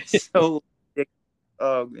 Right. So,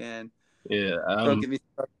 oh man. Yeah. Don't get me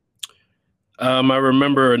started. I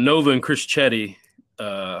remember Nova and Chris Chetty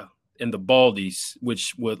in the Baldies,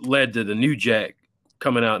 which led to the New Jack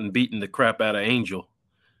coming out and beating the crap out of Angel.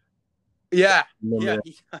 Yeah.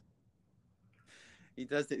 He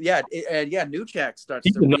does it. Yeah, New Jack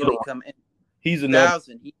starts to really come in. He's another.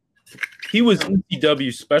 He was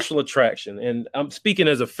ECW special attraction, and I'm speaking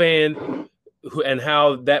as a fan, and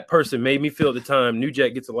how that person made me feel at the time. New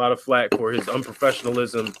Jack gets a lot of flack for his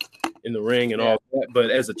unprofessionalism in the ring and all that, but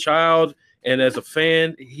as a child and as a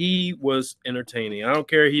fan, he was entertaining. I don't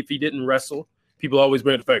care if he didn't wrestle. People always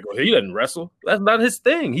bring the fact, "Oh, he doesn't wrestle." That's not his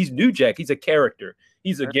thing. He's New Jack. He's a character.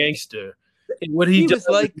 He's a gangster. And what he does,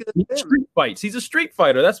 he street fights. He's a street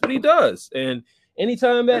fighter. That's what he does. And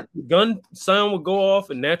anytime that gun sound would go off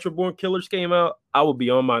and Natural Born Killers came out, I would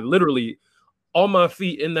be literally on my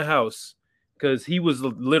feet in the house, because he was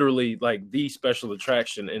literally like the special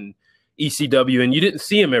attraction in ECW. And you didn't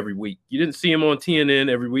see him every week. You didn't see him on TNN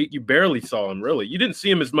every week. You barely saw him, really. You didn't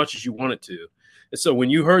see him as much as you wanted to. And so when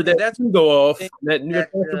you heard that go off, that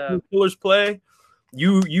Natural Born Killers play,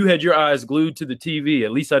 you had your eyes glued to the TV.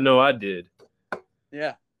 At least I know I did.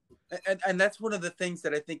 Yeah. And that's one of the things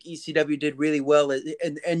that I think ECW did really well.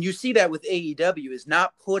 And you see that with AEW, is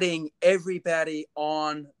not putting everybody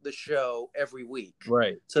on the show every week.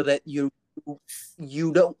 Right. So that you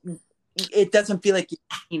don't, it doesn't feel like you've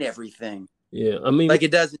seen everything. Yeah. I mean, like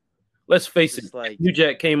it doesn't. Let's face it. New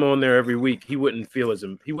Jack came on there every week. He wouldn't feel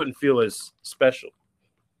as special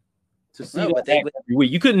to see that act every week.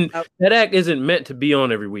 You couldn't, that act isn't meant to be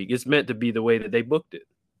on every week. It's meant to be the way that they booked it.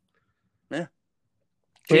 Yeah.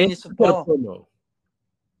 Genius of Paul.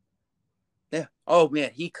 Yeah. Oh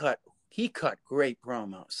man, he cut great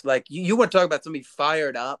promos. Like you want to talk about somebody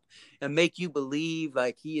fired up and make you believe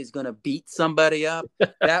like he is going to beat somebody up.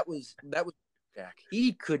 That was Jack.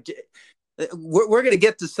 He could. We're going to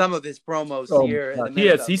get to some of his promos here.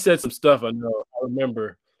 He said some stuff. I know. I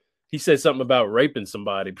remember. He said something about raping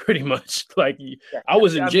somebody. Pretty much like I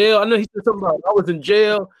was in jail. I know he said something about I was in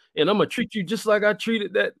jail and I'm gonna treat you just like I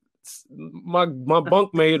treated that. My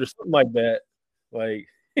bunkmate or something like that. Like,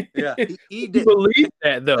 yeah, he did believe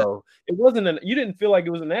that though. It wasn't you didn't feel like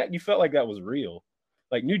it was an act. You felt like that was real.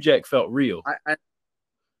 Like New Jack felt real.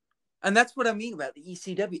 And that's what I mean about the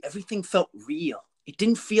ECW. Everything felt real. It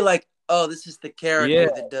didn't feel like, oh, this is the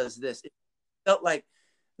character that does this. It felt like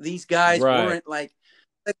these guys weren't like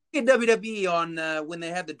in WWE on when they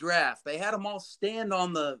had the draft. They had them all stand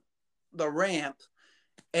on the ramp,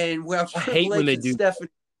 and I hate when they do. Stephanie,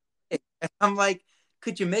 I'm like,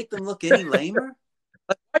 could you make them look any lamer?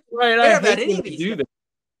 Right, I hate when they do that.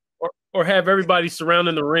 Or have everybody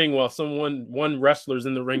surrounding the ring while one wrestler's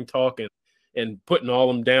in the ring talking and putting all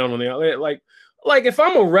them down on the outlet. Like if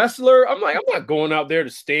I'm a wrestler, I'm not going out there to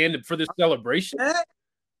stand for this celebration.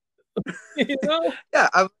 You know?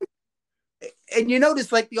 Yeah. And you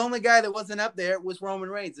notice, like, the only guy that wasn't up there was Roman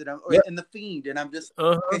Reigns and The Fiend. And I'm just,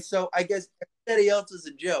 okay, so I guess everybody else is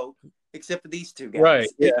a joke except for these two guys. Right.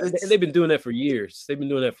 Yeah. They've been doing that for years. They've been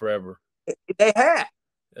doing that forever. They have.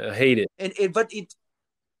 I hate it. But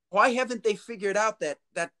why haven't they figured out that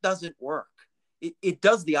doesn't work? It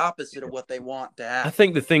does the opposite of what they want to happen. I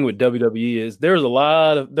think the thing with WWE is there's a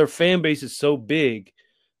lot of their fan base is so big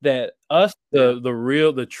that us,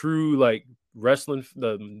 the true like wrestling,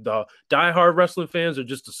 the diehard wrestling fans are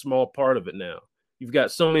just a small part of it now. You've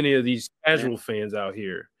got so many of these casual fans out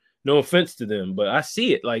here. No offense to them, but I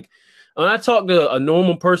see it. Like when I talk to a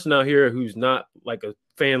normal person out here who's not like a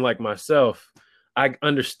fan like myself, I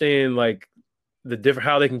understand like the different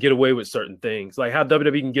how they can get away with certain things, like how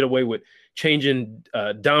WWE can get away with changing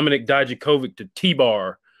Dominic Dijakovic to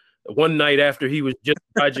T-Bar one night after he was just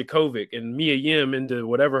Dijakovic and Mia Yim into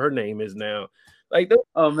whatever her name is now. Like,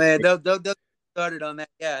 oh man, they'll started on that,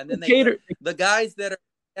 yeah. And then the guys that are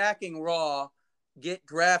attacking Raw get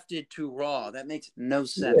drafted to Raw. That makes no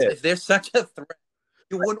sense. If they're such a threat,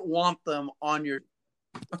 you wouldn't want them on your.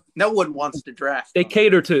 No one wants to draft. They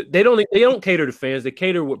cater to. They don't cater to fans. They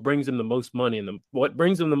cater what brings them the most money, and what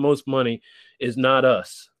brings them the most money is not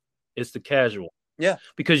us. It's the casual. Yeah,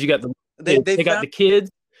 because you got they got the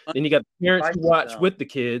kids, and you got the parents who watch with the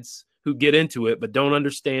kids who get into it but don't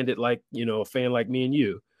understand it, like a fan like me and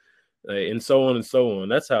you, and so on and so on.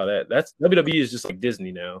 That's WWE is just like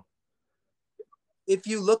Disney now. If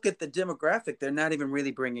you look at the demographic, they're not even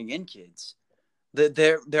really bringing in kids.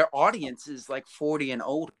 Their audience is like 40 and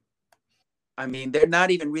older. I mean, they're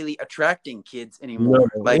not even really attracting kids anymore.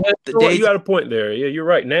 No. Like you got a point there. Yeah, you're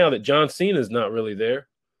right. Now that John Cena's not really there,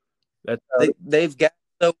 they've got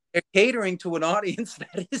so they're catering to an audience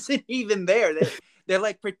that isn't even there. They're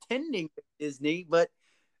like pretending Disney, but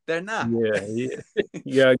they're not.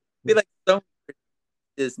 Yeah. Be like so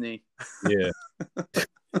Disney. Yeah.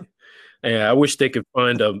 Yeah, I wish they could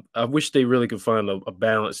find I wish they really could find a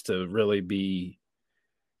balance to really be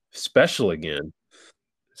special again.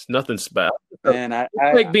 It's nothing special. Man, it's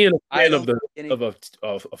like being a fan of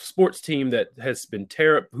a sports team that has been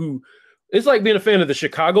terrible. It's like being a fan of the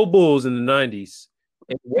Chicago Bulls in the 90s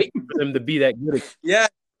and waiting for them to be that good. Yeah,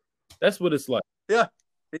 that's what it's like. Yeah,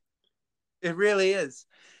 it really is.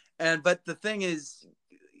 But the thing is,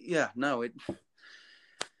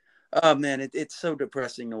 oh man, it's so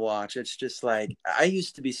depressing to watch. It's just like I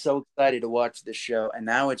used to be so excited to watch this show, and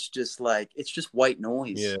now it's just white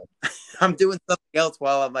noise. Yeah, I'm doing something else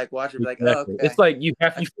while I'm like watching. Exactly. Like, oh, okay. It's like you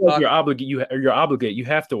feel like you're obligated. You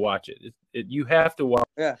have to watch it. You have to watch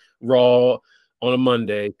Raw on a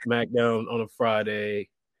Monday, SmackDown on a Friday.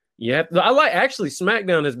 Yeah,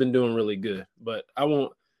 SmackDown has been doing really good, but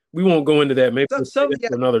we won't go into that. Maybe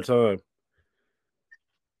another time.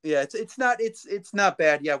 Yeah, it's not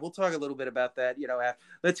bad. Yeah, we'll talk a little bit about that.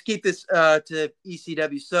 Let's keep this to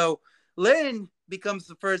ECW. So Lynn becomes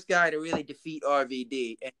the first guy to really defeat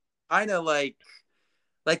RVD, and kind of like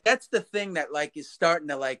that's the thing that like is starting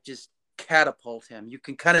to like just catapult him. You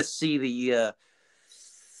can kind of see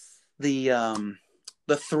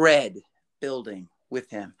the thread building with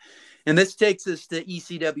him. And this takes us to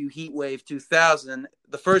ECW Heatwave 2000,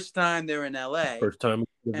 the first time they're in LA. First time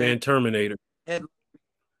the Van Terminator.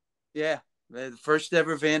 Yeah, the first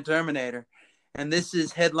ever Van Terminator. And this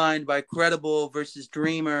is headlined by Credible versus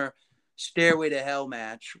Dreamer Stairway to Hell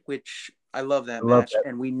match, which I love that match.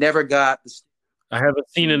 And we never got the. I haven't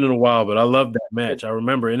seen it in a while, but I love that match. I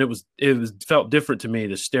remember, and it felt different to me.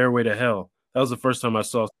 The Stairway to Hell. That was the first time I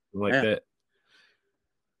saw something like that.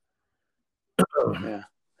 Yeah,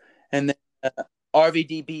 and then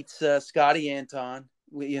RVD beats Scotty Anton,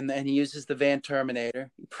 and he uses the Van Terminator.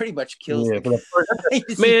 He pretty much kills him.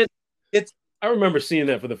 Man. I remember seeing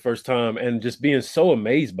that for the first time and just being so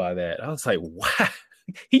amazed by that. I was like, wow.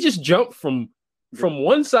 He just jumped from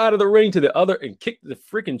one side of the ring to the other and kicked the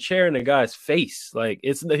freaking chair in the guy's face. Like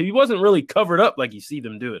he wasn't really covered up like you see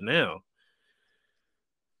them do it now.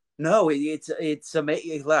 No, it's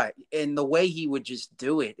amazing. And the way he would just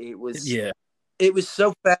do it, it was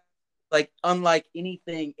so fast, like unlike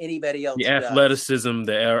anything anybody else. The athleticism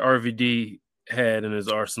that RVD had in his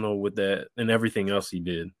arsenal with that and everything else he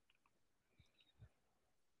did.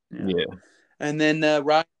 Yeah. And then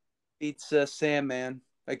Ryan beats Sandman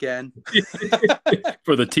again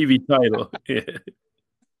for the TV title. Yeah.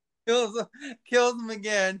 Kills him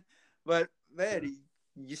again, but man,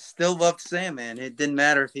 you still loved Sandman. It didn't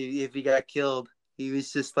matter if he got killed. He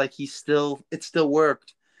was just like it still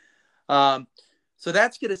worked. Um, so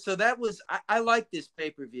that's good. So that was I like this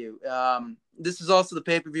pay-per-view. This is also the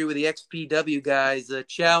pay-per-view where the XPW guys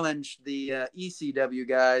challenged the ECW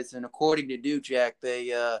guys, and according to New Jack,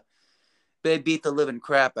 they beat the living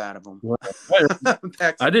crap out of them. Well,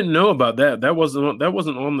 I didn't know about that. That wasn't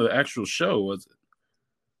on the actual show, was it?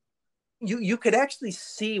 You could actually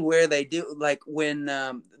see where they do, like when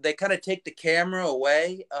they kind of take the camera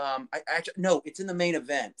away. No, it's in the main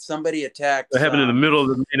event. Somebody attacks. It happened in the middle of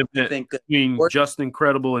the main event, I think, between Just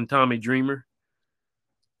Incredible and Tommy Dreamer.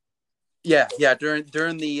 Yeah.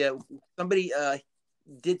 During the somebody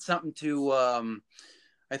did something to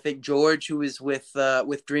I think George, who was with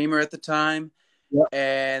Dreamer at the time, yep.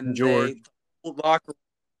 And George. They lock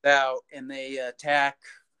out and they attack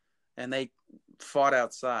and they fought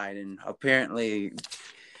outside, and apparently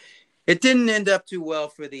it didn't end up too well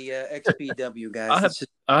for the XPW guys.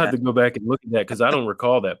 I have to go back and look at that because I don't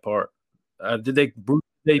recall that part. Did they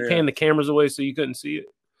pan the cameras away so you couldn't see it?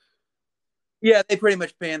 Yeah, they pretty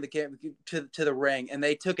much panned the camera to the ring, and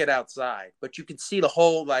they took it outside, but you could see the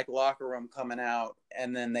whole like locker room coming out,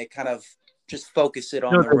 and then they kind of just focus it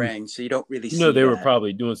on the ring, so you don't really see. They were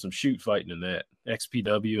probably doing some shoot fighting in that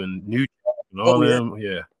XPW and New Jack and all them.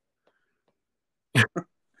 Yeah.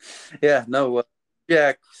 Yeah, no.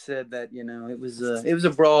 Jack said that it was a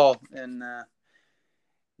brawl, and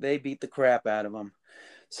they beat the crap out of them.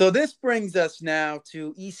 So this brings us now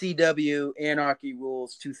to ECW Anarchy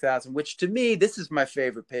Rules 2000, which to me this is my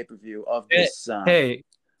favorite pay-per-view of this. That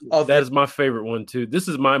is my favorite one too. This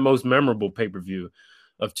is my most memorable pay-per-view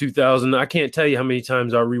of 2000. I can't tell you how many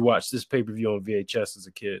times I rewatched this pay-per-view on VHS as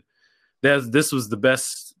a kid. This was the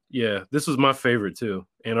best. Yeah, this was my favorite too.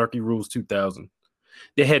 Anarchy Rules 2000.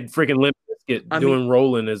 They had freaking Limp Bizkit doing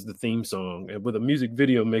 "Rollin'" as the theme song, and with a music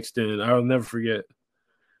video mixed in. I'll never forget.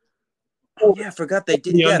 Oh yeah, I forgot they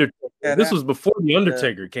did. This was before the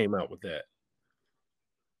Undertaker came out with that.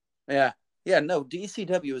 Yeah. No,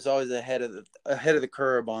 DCW was always ahead of the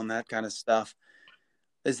curve on that kind of stuff.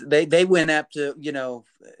 They went up to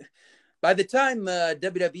by the time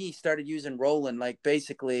WWE started using "Rollin'," like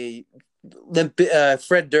basically.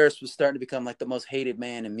 Fred Durst was starting to become like the most hated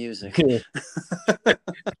man in music.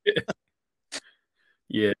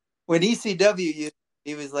 Yeah. When ECW,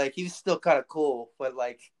 he was still kind of cool, but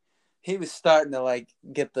like he was starting to like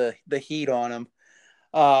get the heat on him.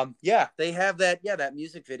 They have that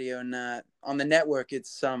music video, and on the network,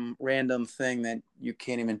 it's some random thing that you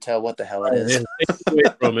can't even tell what the hell it is.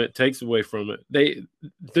 Takes away from it.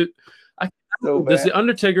 Does the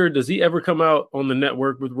Undertaker? Does he ever come out on the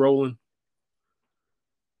network with Rollin'?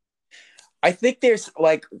 I think there's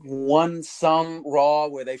like some Raw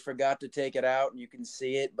where they forgot to take it out and you can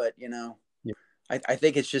see it, but I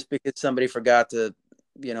think it's just because somebody forgot to,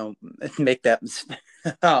 make that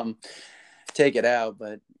take it out.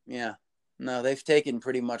 But yeah, no, they've taken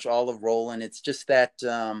pretty much all of Rollin'. It's just that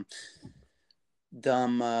they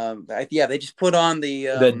just put on the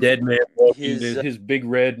that dead man his big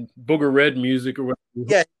red booger red music or whatever.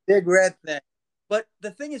 Yeah, big red thing. But the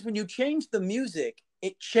thing is, when you change the music,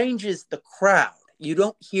 it changes the crowd. You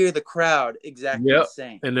don't hear the crowd exactly the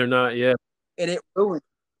same. And they're not, And it ruins.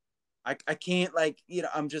 I can't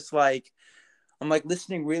I'm just like, I'm like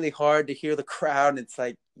listening really hard to hear the crowd. And it's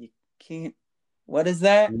like, you can't, what is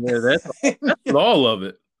that? Yeah, that's all of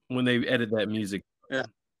it when they edit that music. Yeah.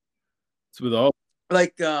 It's with all.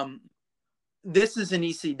 Like, this is an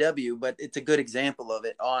ECW, but it's a good example of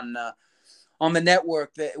it on the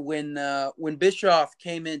network. That when Bischoff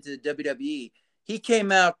came into WWE, he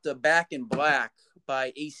came out Back in Black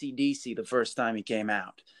by AC/DC the first time he came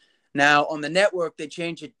out. Now on the network they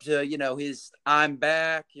changed it to his "I'm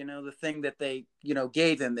Back," the thing that they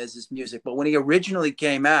gave him as his music. But when he originally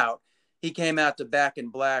came out, he came out to Back in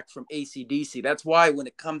Black from AC/DC. That's why when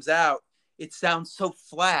it comes out, it sounds so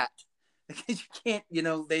flat because you can't.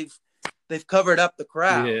 They've covered up the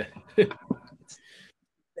crowd. Yeah.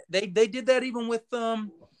 They did that even with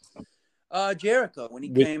Jericho when he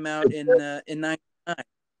came out in '99.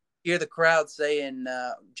 Hear the crowd saying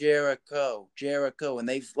Jericho, and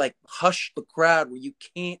they've like hushed the crowd where you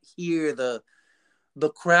can't hear the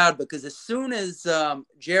crowd, because as soon as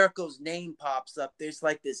Jericho's name pops up, there's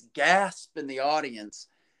like this gasp in the audience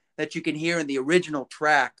that you can hear in the original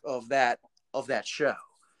track of that show,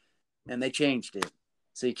 and they changed it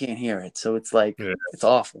so you can't hear it. So it's like it's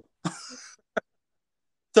awful.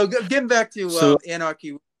 So getting back to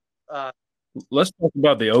Anarchy. Let's talk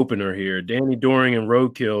about the opener here. Danny Doring and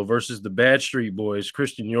Roadkill versus the Bad Street Boys,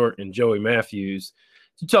 Christian York and Joey Matthews.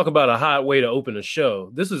 You talk about a hot way to open a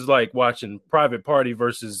show. This is like watching Private Party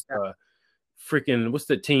versus freaking what's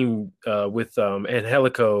the team with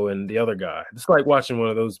Angelico and the other guy. It's like watching one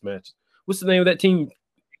of those matches. What's the name of that team?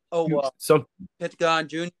 Some Pentagon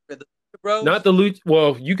Jr. The Bros? Not the Lucha.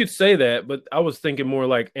 Well, you could say that, but I was thinking more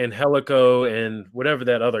like Angelico and whatever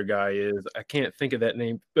that other guy is. I can't think of that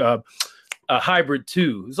name. Hybrid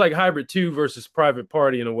 2. It's like Hybrid 2 versus Private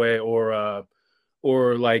Party in a way, or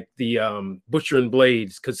like the Butcher and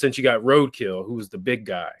Blades, because since you got Roadkill, who was the big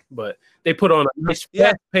guy, but they put on a nice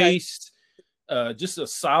fast-paced, just a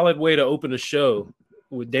solid way to open a show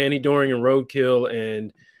with Danny Doring and Roadkill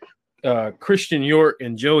and Christian York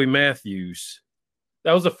and Joey Matthews.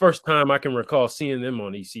 That was the first time I can recall seeing them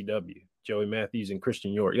on ECW. Joey Matthews and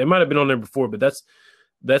Christian York. They might have been on there before, but that's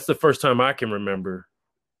the first time I can remember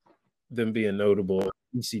them being notable.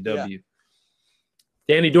 ECW. Yeah.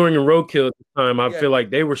 Danny Doring and Roadkill at the time, I feel like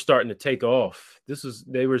they were starting to take off.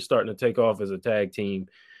 They were starting to take off as a tag team,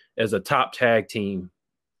 as a top tag team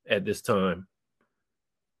at this time.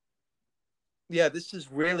 Yeah, this is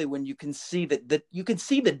really when you can see that you can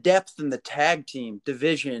see the depth in the tag team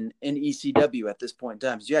division in ECW at this point in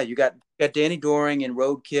time. So, yeah, you got Danny Doring and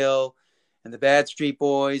Roadkill and the Bad Street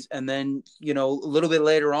Boys, and then a little bit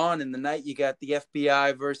later on in the night you got the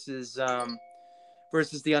FBI versus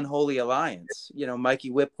the Unholy Alliance. Mikey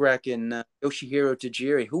Whipwreck and Yoshihiro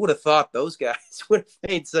Tajiri. Who would have thought those guys would have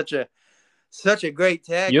made such a great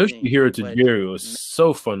tag team? Yoshihiro Tajiri was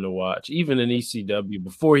so fun to watch, even in ECW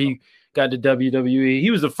before he got to WWE.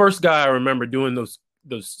 He was the first guy I remember doing those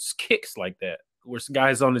kicks like that, where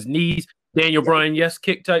guys on his knees, Daniel Bryan yes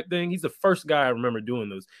kick type thing. He's the first guy I remember doing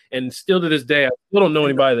those, and still to this day, I still don't know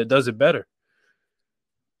anybody that does it better.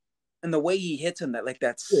 And the way he hits him, that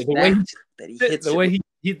snap that he hits, the way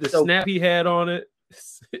the snap he had on it,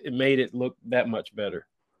 it made it look that much better.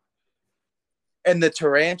 And the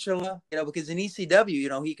tarantula, because in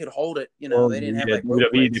ECW, he could hold it. They didn't have like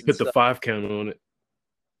rope they put the 5 count on it.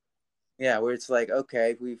 Yeah, where it's like,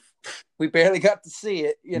 okay, we barely got to see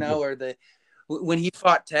it, or when he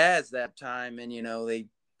fought Taz that time, and they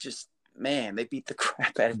just they beat the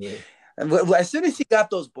crap out of him. And as soon as he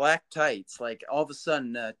got those black tights, like all of a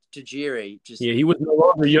sudden, Tajiri just he was no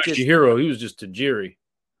longer Yoshihiro, he was just Tajiri.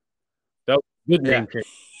 That was a good name.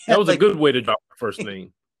 That was a good way to drop the first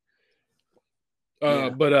name.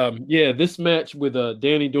 This match with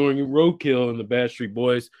Danny Doring and Roadkill and the Bad Street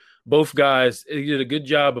Boys, both guys did a good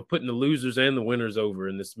job of putting the losers and the winners over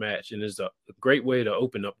in this match, and it's a great way to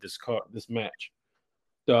open up this match,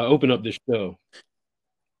 to open up this show.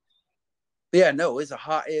 Yeah, no, it's a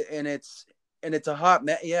hot, and it's a hot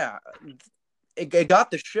match. Yeah, it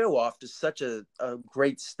got the show off to such a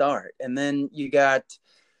great start, and then you got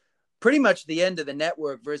pretty much the end of the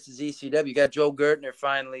network versus ECW. You got Joe Gertner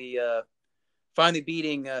finally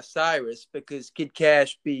beating Cyrus, because Kid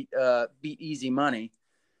Cash beat Easy Money.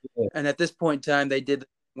 Yeah. And at this point in time, they did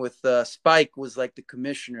with Spike was like the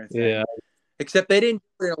commissioner thing. Yeah. Except they didn't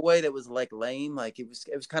do it in a way that was like lame. Like it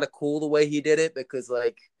was kind of cool the way he did it, because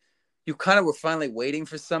like you kind of were finally waiting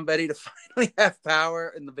for somebody to finally have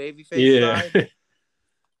power in the babyface side.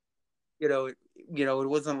 It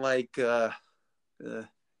wasn't like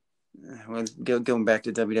going back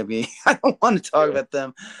to WWE. I don't want to talk about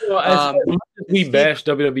them. Well, as much as we bash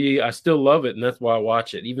WWE, I still love it, and that's why I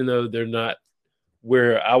watch it, even though they're not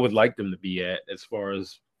where I would like them to be at as far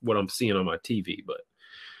as what I'm seeing on my TV. But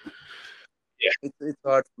yeah, it's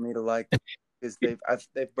hard for me to like because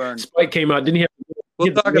they've burned. Spike came out, didn't he have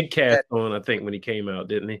a leg cast on? I think when he came out,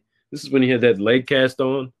 didn't he? This is when he had that leg cast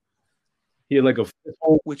on. He had like a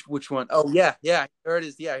which one? Oh yeah. I heard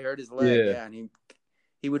his leg. Yeah, and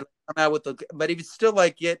he would come out with but he would still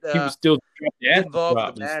like get he was still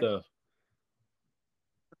involved in and stuff.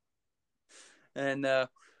 And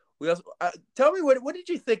we also tell me what did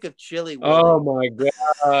you think of Chili Willy? Oh my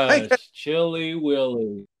gosh, Chili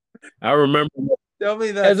Willy! I remember. Tell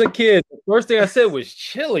me that as a kid, the first thing I said was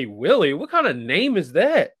Chili Willy. What kind of name is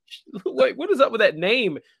that? Wait, what is up with that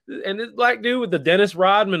name? And this black dude with the Dennis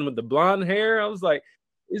Rodman with the blonde hair. I was like,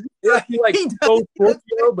 is he like so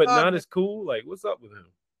Scorpio, but not as cool? Like, what's up with him?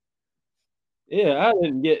 Yeah, I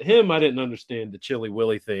didn't get him. I didn't understand the Chili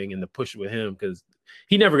Willy thing and the push with him, because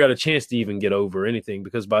he never got a chance to even get over anything,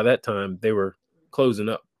 because by that time they were closing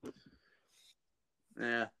up.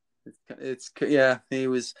 Yeah, he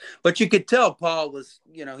was, but you could tell Paul was,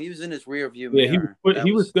 he was in his rear view mirror.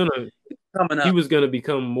 He was gonna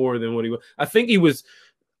become more than what he was.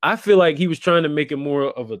 I feel like he was trying to make him more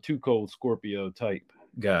of a Too Cold Scorpio type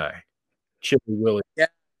guy. Chili Willy. Yeah,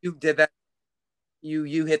 you did that.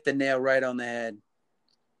 You hit the nail right on the head.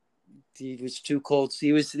 He was too cold.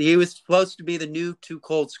 He was supposed to be the new Too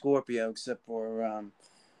Cold Scorpio, except for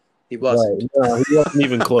he wasn't. Right. No, he wasn't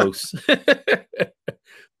even close.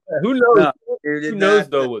 Who knows? No, Who knows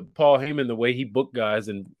though with Paul Heyman, the way he booked guys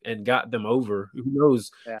and got them over? Who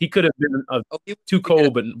knows? Yeah. He could have been too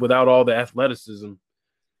cold, but without all the athleticism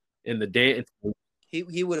and the dance. He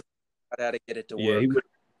would have figured out how to get it to Yeah, work.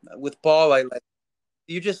 With Paul,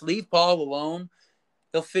 you just leave Paul alone,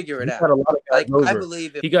 he'll figure it out. Got a lot of guys over. I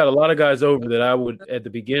believe he got a lot of guys over that I would at the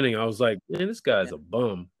beginning. I was like, man, this guy's a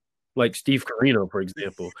bum. Like Steve Corino, for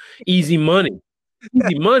example. Easy Money.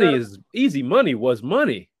 Easy Money was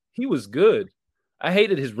money. He was good. I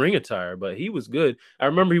hated his ring attire, but he was good. I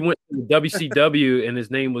remember he went to WCW and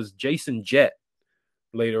his name was Jason Jett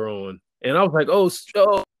later on. And I was like, oh,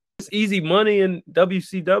 it's Easy Money in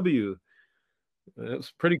WCW. It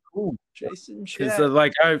was pretty cool. Jason Jett.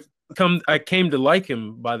 Like I came to like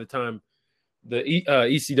him by the time the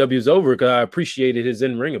ECW is over because I appreciated his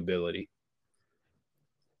in-ring ability.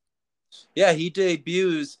 Yeah, he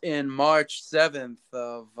debuts in March 7th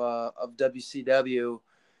of WCW.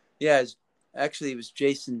 Yeah, actually, it was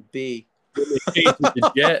Jason B. I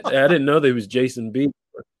didn't know there was Jason B.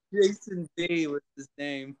 Jason B was his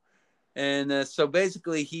name. And so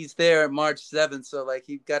basically, he's there at March 7th. So, like,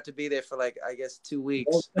 he got to be there for, like, I guess, 2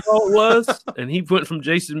 weeks. That's all it was. And he went from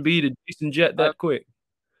Jason B to Jason Jett that quick.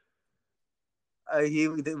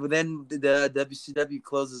 Then the WCW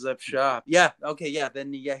closes up shop. Yeah. Okay. Yeah.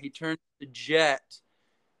 Then he turned to Jet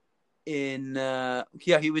in.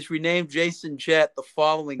 He was renamed Jason Jett the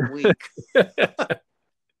following week.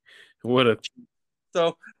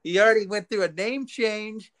 So he already went through a name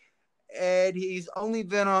change, and he's only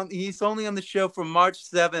on the show from March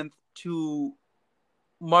 7th to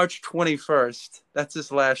March 21st. That's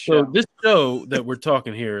his last show. So this show that we're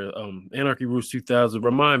talking here, Anarchy Rules 2000,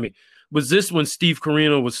 remind me. Was this when Steve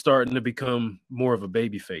Corino was starting to become more of a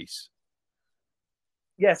babyface?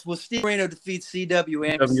 Yes. Well, Steve Corino defeats C.W.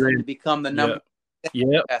 Anderson to become the number.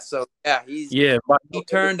 Yeah. So he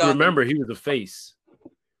turned on. Remember, he was a face.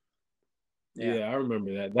 Yeah, I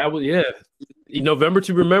remember that. That was November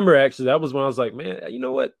to Remember. Actually, that was when I was like, man, you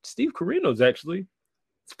know what? Steve Corino's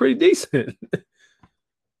it's pretty decent.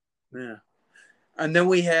 Yeah. And then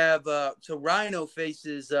we have Rhino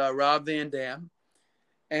faces Rob Van Dam.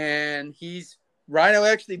 And Rhino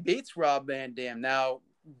actually beats Rob Van Dam. Now,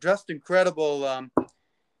 Just Incredible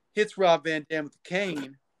hits Rob Van Dam with the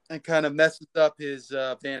cane and kind of messes up his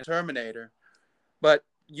Van Terminator. But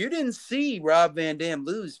you didn't see Rob Van Dam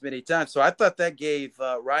lose many times, so I thought that gave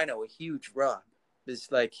Rhino a huge run. It's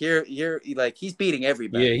like here, like he's beating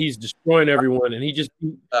everybody. Yeah, he's destroying everyone, and he just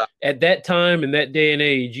at that time in that day and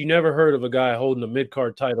age, you never heard of a guy holding a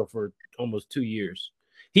mid-card title for almost 2 years.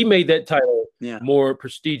 He made that title more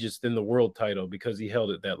prestigious than the world title because he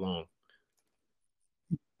held it that long.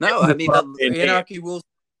 No, I mean, the Anarchy Rules.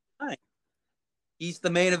 He's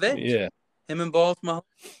the main event. Yeah. Him and Balls Mahal.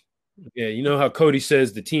 Yeah, you know how Cody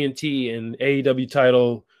says the TNT and AEW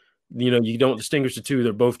title, you don't distinguish the two.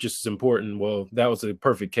 They're both just as important. Well, that was a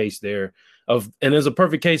perfect case there. And there's a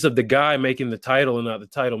perfect case of the guy making the title and not the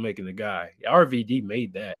title making the guy. RVD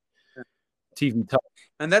made that TV title.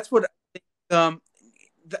 And that's what I think,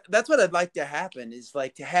 that's what I'd like to happen is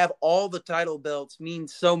like to have all the title belts mean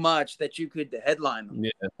so much that you could headline them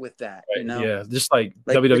with that. Right. Yeah, just like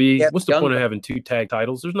WWE. What's the point of having 2 tag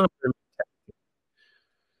titles? There's not.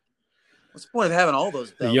 What's the point of having all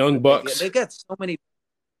those belts? The Young Bucks. They've got so many.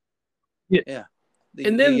 Yeah.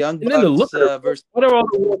 And then the look. Why do all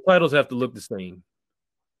the world titles have to look the same?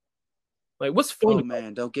 Like, what's fun? Oh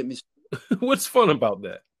man, don't get me. What's fun about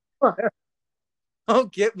that?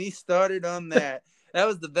 Don't get me started on that. That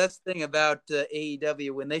was the best thing about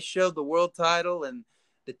AEW when they showed the world title and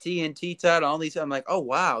the TNT title. All these, I'm like, oh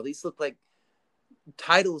wow, these look like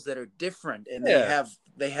titles that are different, and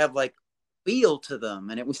they have like feel to them,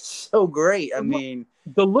 and it was so great. I mean,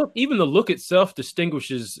 the look itself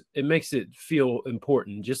distinguishes. It makes it feel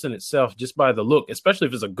important just in itself, just by the look, especially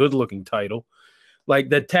if it's a good looking title. Like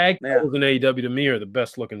the tag titles in AEW to me are the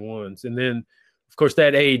best looking ones, and then of course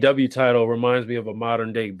that AEW title reminds me of a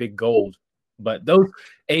modern day Big Gold. But those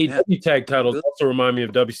AEW tag titles also remind me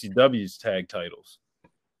of WCW's tag titles.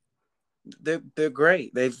 They're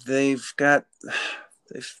great. They so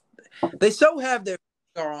have their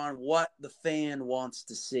finger on what the fan wants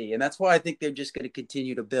to see, and that's why I think they're just going to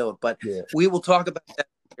continue to build. But we will talk about that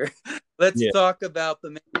later. Let's talk about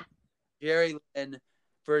the man, Jerry Lynn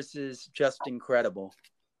versus Just Incredible.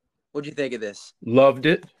 What'd you think of this? Loved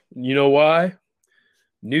it. You know why?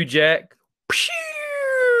 New Jack.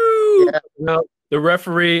 Yeah. Now, The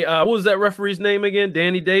referee, what was that referee's name again?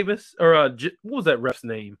 Danny Davis? Or what was that ref's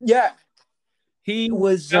name? Yeah. He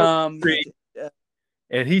was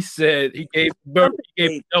and he said he gave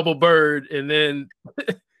double bird, and then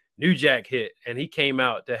New Jack hit, and he came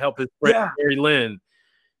out to help his friend Jerry Lynn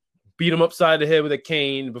beat him upside the head with a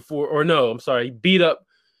cane he beat up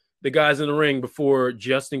the guys in the ring before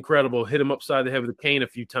Just Incredible hit him upside the head with a cane a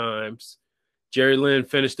few times. Jerry Lynn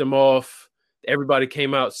finished him off. Everybody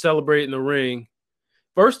came out celebrating the ring.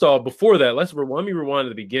 First off, before that, let me rewind to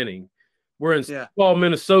the beginning. We're in small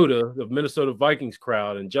Minnesota, the Minnesota Vikings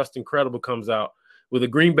crowd, and Just Incredible comes out with a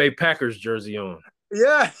Green Bay Packers jersey on.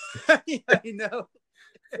 Yeah, I know.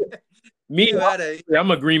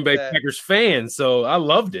 I'm a Green Bay Packers fan, so I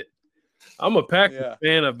loved it. I'm a Packers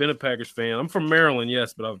fan. I've been a Packers fan. I'm from Maryland,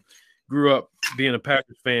 yes, but I grew up being a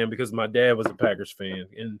Packers fan because my dad was a Packers fan,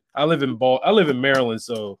 and I live in Maryland,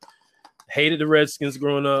 so hated the Redskins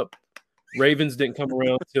growing up. Ravens didn't come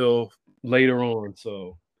around until later on,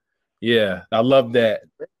 so yeah, I love that.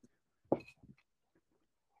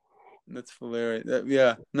 That's hilarious.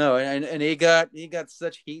 Yeah, no, and he got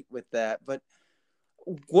such heat with that. But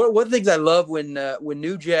one of the things I love when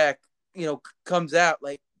New Jack, comes out,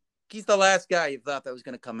 like he's the last guy you thought that was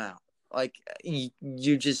going to come out. Like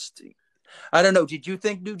you just, I don't know. Did you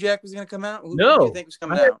think New Jack was going to come out? Who did you think was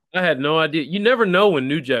coming out? I had no idea. You never know when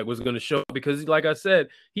New Jack was going to show up because, like I said,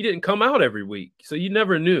 he didn't come out every week, so you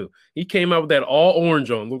never knew. He came out with that all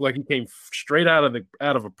orange on, looked like he came straight out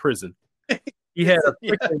of a prison. He had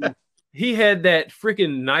he had that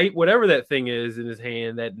freaking knife, whatever that thing is in his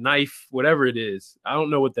hand, that knife, whatever it is. I don't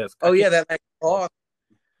know what that's called. Oh yeah, that claw.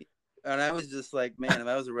 And I was just like, man,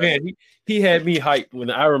 that was a man. He had me hyped when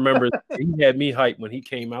I remember. He had me hyped when he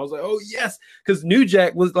came out. I was like, oh yes, because New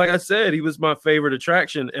Jack was, like I said, he was my favorite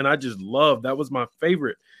attraction, and I just loved. That was my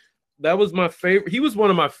favorite. He was one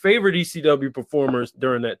of my favorite ECW performers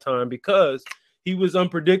during that time because he was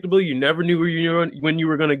unpredictable. You never knew when you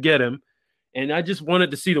were going to get him, and I just wanted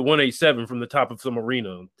to see the 187 from the top of some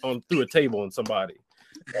arena through a table on somebody.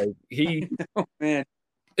 Like oh man,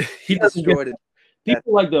 he destroyed it.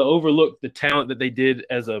 People like to overlook the talent that they did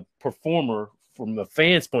as a performer from the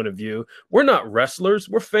fans' point of view. We're not wrestlers.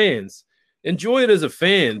 We're fans. Enjoy it as a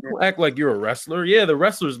fan. Don't act like you're a wrestler. Yeah, the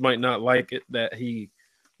wrestlers might not like it that he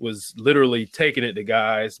was literally taking it to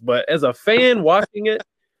guys, but as a fan watching it,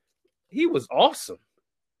 he was awesome.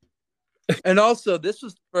 And also, this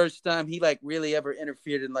was the first time he really ever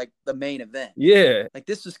interfered in the main event. Yeah.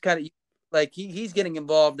 This was kind of he's getting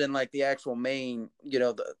involved in the actual main,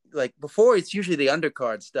 before it's usually the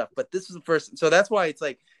undercard stuff, but this is the first. So that's why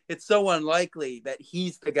it's so unlikely that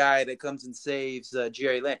he's the guy that comes and saves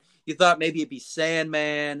Jerry Lynn. You thought maybe it'd be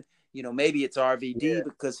Sandman, maybe it's RVD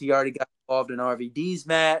because he already got involved in RVD's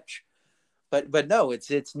match, but no,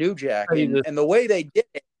 it's New Jack, and the way they did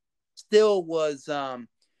it still was,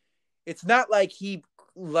 it's not like he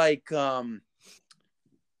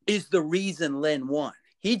is the reason Lynn won.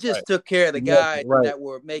 He just took care of the guys that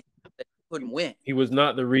were making that couldn't win. He was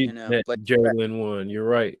not the reason that Jerry Lynn won. You're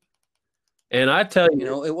right. And I tell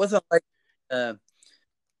you, it wasn't like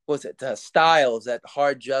Styles at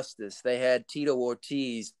Hard Justice. They had Tito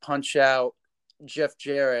Ortiz punch out Jeff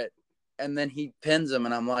Jarrett, and then he pins him,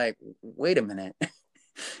 and I'm like, wait a minute,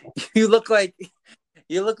 you look like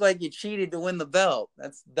you cheated to win the belt.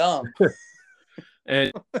 That's dumb.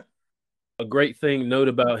 And a great note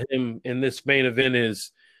about him in this main event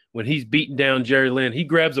is when he's beating down Jerry Lynn, he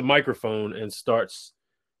grabs a microphone and starts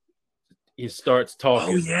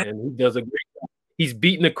talking. Oh, yeah. And he does a great job. He's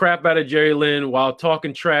beating the crap out of Jerry Lynn while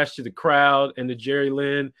talking trash to the crowd and to Jerry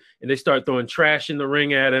Lynn, and they start throwing trash in the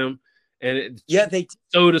ring at him. And they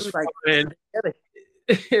soda's flying.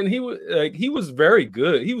 And he was very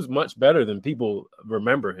good. He was much better than people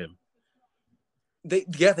remember him. They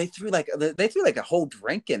threw a whole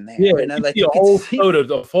drink in there. Yeah, and a whole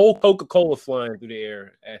soda, a whole Coca-Cola flying through the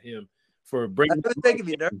air at him for bringing.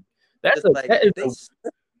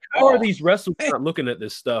 How are these wrestlers not looking at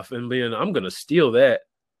this stuff and being, I'm going to steal that.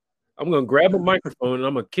 I'm going to grab a microphone and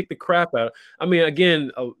I'm going to kick the crap out. I mean,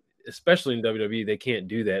 again, especially in WWE, they can't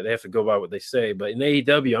do that. They have to go by what they say. But in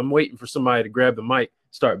AEW, I'm waiting for somebody to grab the mic,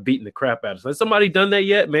 start beating the crap out of us. Has somebody done that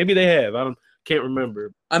yet? Maybe they have. Can't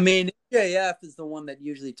remember. I mean, JF is the one that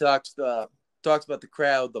usually talks about the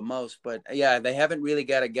crowd the most, but yeah, they haven't really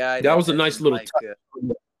got a guy. That was a nice little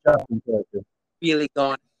really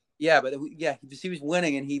going. Yeah, but he was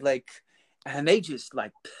winning, and they just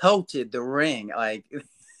pelted the ring.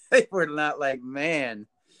 They were not man,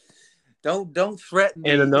 don't threaten.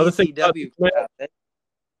 And another ECW thing,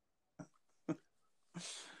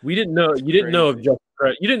 we didn't know. You didn't know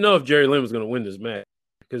if Jerry Lynn was going to win this match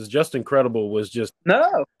because Justin Credible was just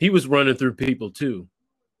he was running through people too.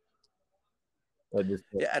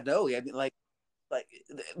 Yeah, no, I mean, like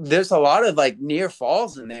there's a lot of like near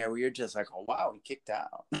falls in there where you're just like, oh wow, he kicked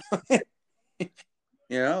out.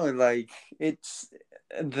 You know, like it's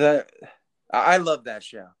I love that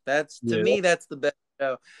show. That's to me, that's the best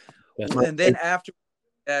show. And then after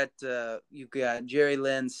that, you got Jerry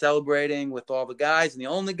Lynn celebrating with all the guys, and the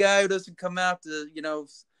only guy who doesn't come out to, you know,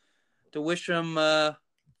 to wish him to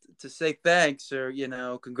say thanks or, you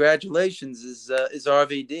know, congratulations is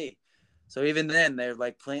RVD. So even then, they're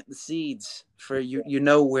like planting the seeds for you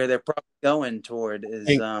know where they're probably going toward is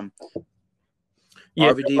RVD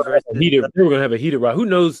versus. They were gonna have a heated rock. Who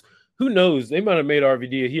knows? Who knows? They might have made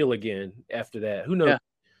RVD a heel again after that. Who knows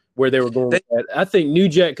where they were going with that? I think New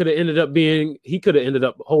Jack could have ended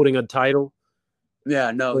up holding a title.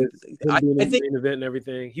 Yeah, no, I think main event and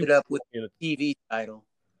everything. He ended up with a TV title.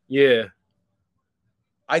 Yeah.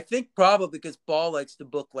 I think probably because Paul likes to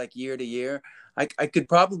book like year to year. I could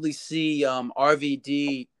probably see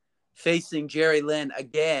RVD facing Jerry Lynn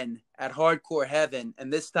again at Hardcore Heaven,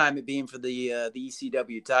 and this time it being for the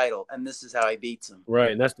ECW title, and this is how he beats him.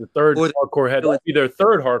 Right, and that's the third Hardcore Heaven. That'd be their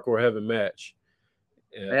third Hardcore Heaven match.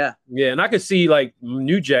 Yeah, and I could see like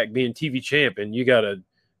New Jack being TV champ, and you gotta,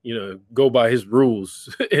 you know, go by his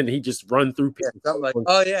rules, and he just run through people. Yeah, like,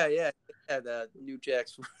 oh yeah, New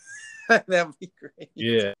Jack's. That would be great.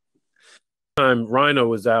 Yeah. Time Rhino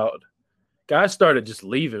was out, guys started just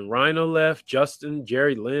leaving. Rhino left, Justin,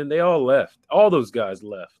 Jerry Lynn, they all left. All those guys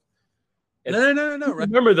left. And no.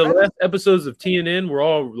 Remember the last episodes of TNN were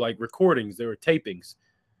all like recordings. They were tapings.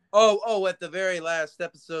 Oh, at the very last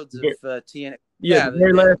episodes of TNN. Yeah, the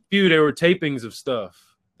very last few, they were tapings of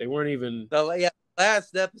stuff. They weren't even. The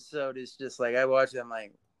last episode is just like I watched it. I'm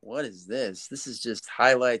like, what is this? This is just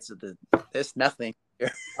highlights of there's nothing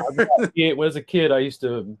here. As a kid, I used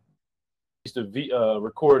to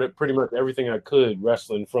record pretty much everything I could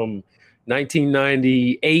wrestling from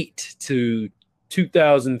 1998 to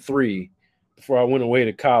 2003 before I went away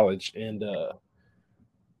to college. And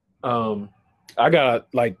I got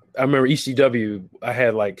I remember ECW, I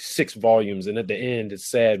had like 6 volumes, and at the end it's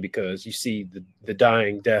sad because you see the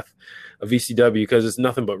dying death of ECW because it's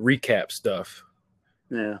nothing but recap stuff.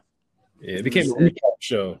 Yeah, it became a recap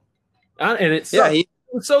show, and it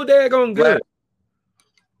was so daggone good.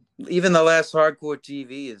 Even the last Hardcore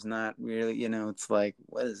TV is not really, you know, it's like,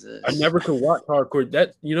 what is this? I never could watch Hardcore.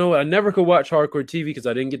 I never could watch Hardcore TV because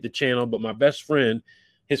I didn't get the channel. But my best friend,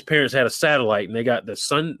 his parents had a satellite, and they got the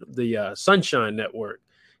Sunshine Network,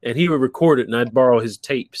 and he would record it, and I'd borrow his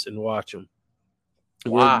tapes and watch them.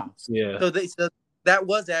 Wow. Yeah. So that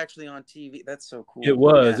was actually on TV. That's so cool. It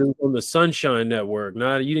was. Yeah. It was on the Sunshine Network.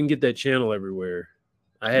 You didn't get that channel everywhere.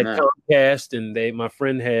 I had Comcast, and my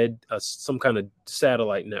friend had some kind of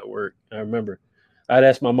satellite network. I remember I'd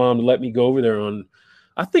ask my mom to let me go over there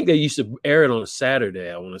I think they used to air it on a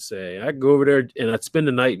Saturday. I want to say I'd go over there and I'd spend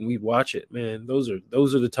the night and we'd watch it. Man, those are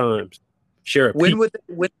the times. Sheriff. When would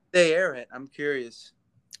they air it? I'm curious.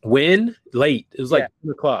 When? Late. It was like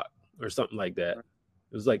 10 o'clock or something like that. It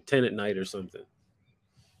was like 10 at night or something.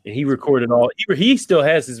 And he recorded all. He still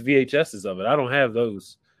has his VHSs of it. I don't have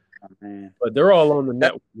those. Oh, man. But they're all on the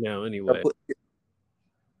network now anyway.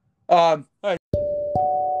 All right.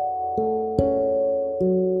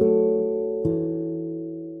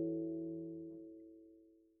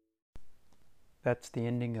 That's the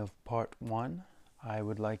ending of part 1. I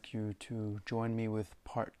would like you to join me with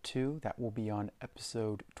part 2. That will be on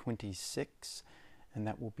episode 26, and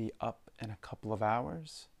that will be up in a couple of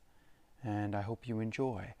hours. And I hope you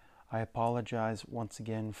enjoy. I apologize once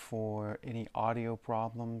again for any audio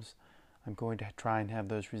problems. I'm going to try and have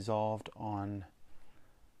those resolved on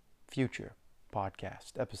future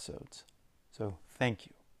podcast episodes. So thank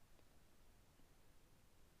you.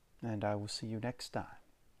 And I will see you next time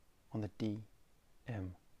on the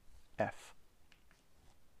DMF.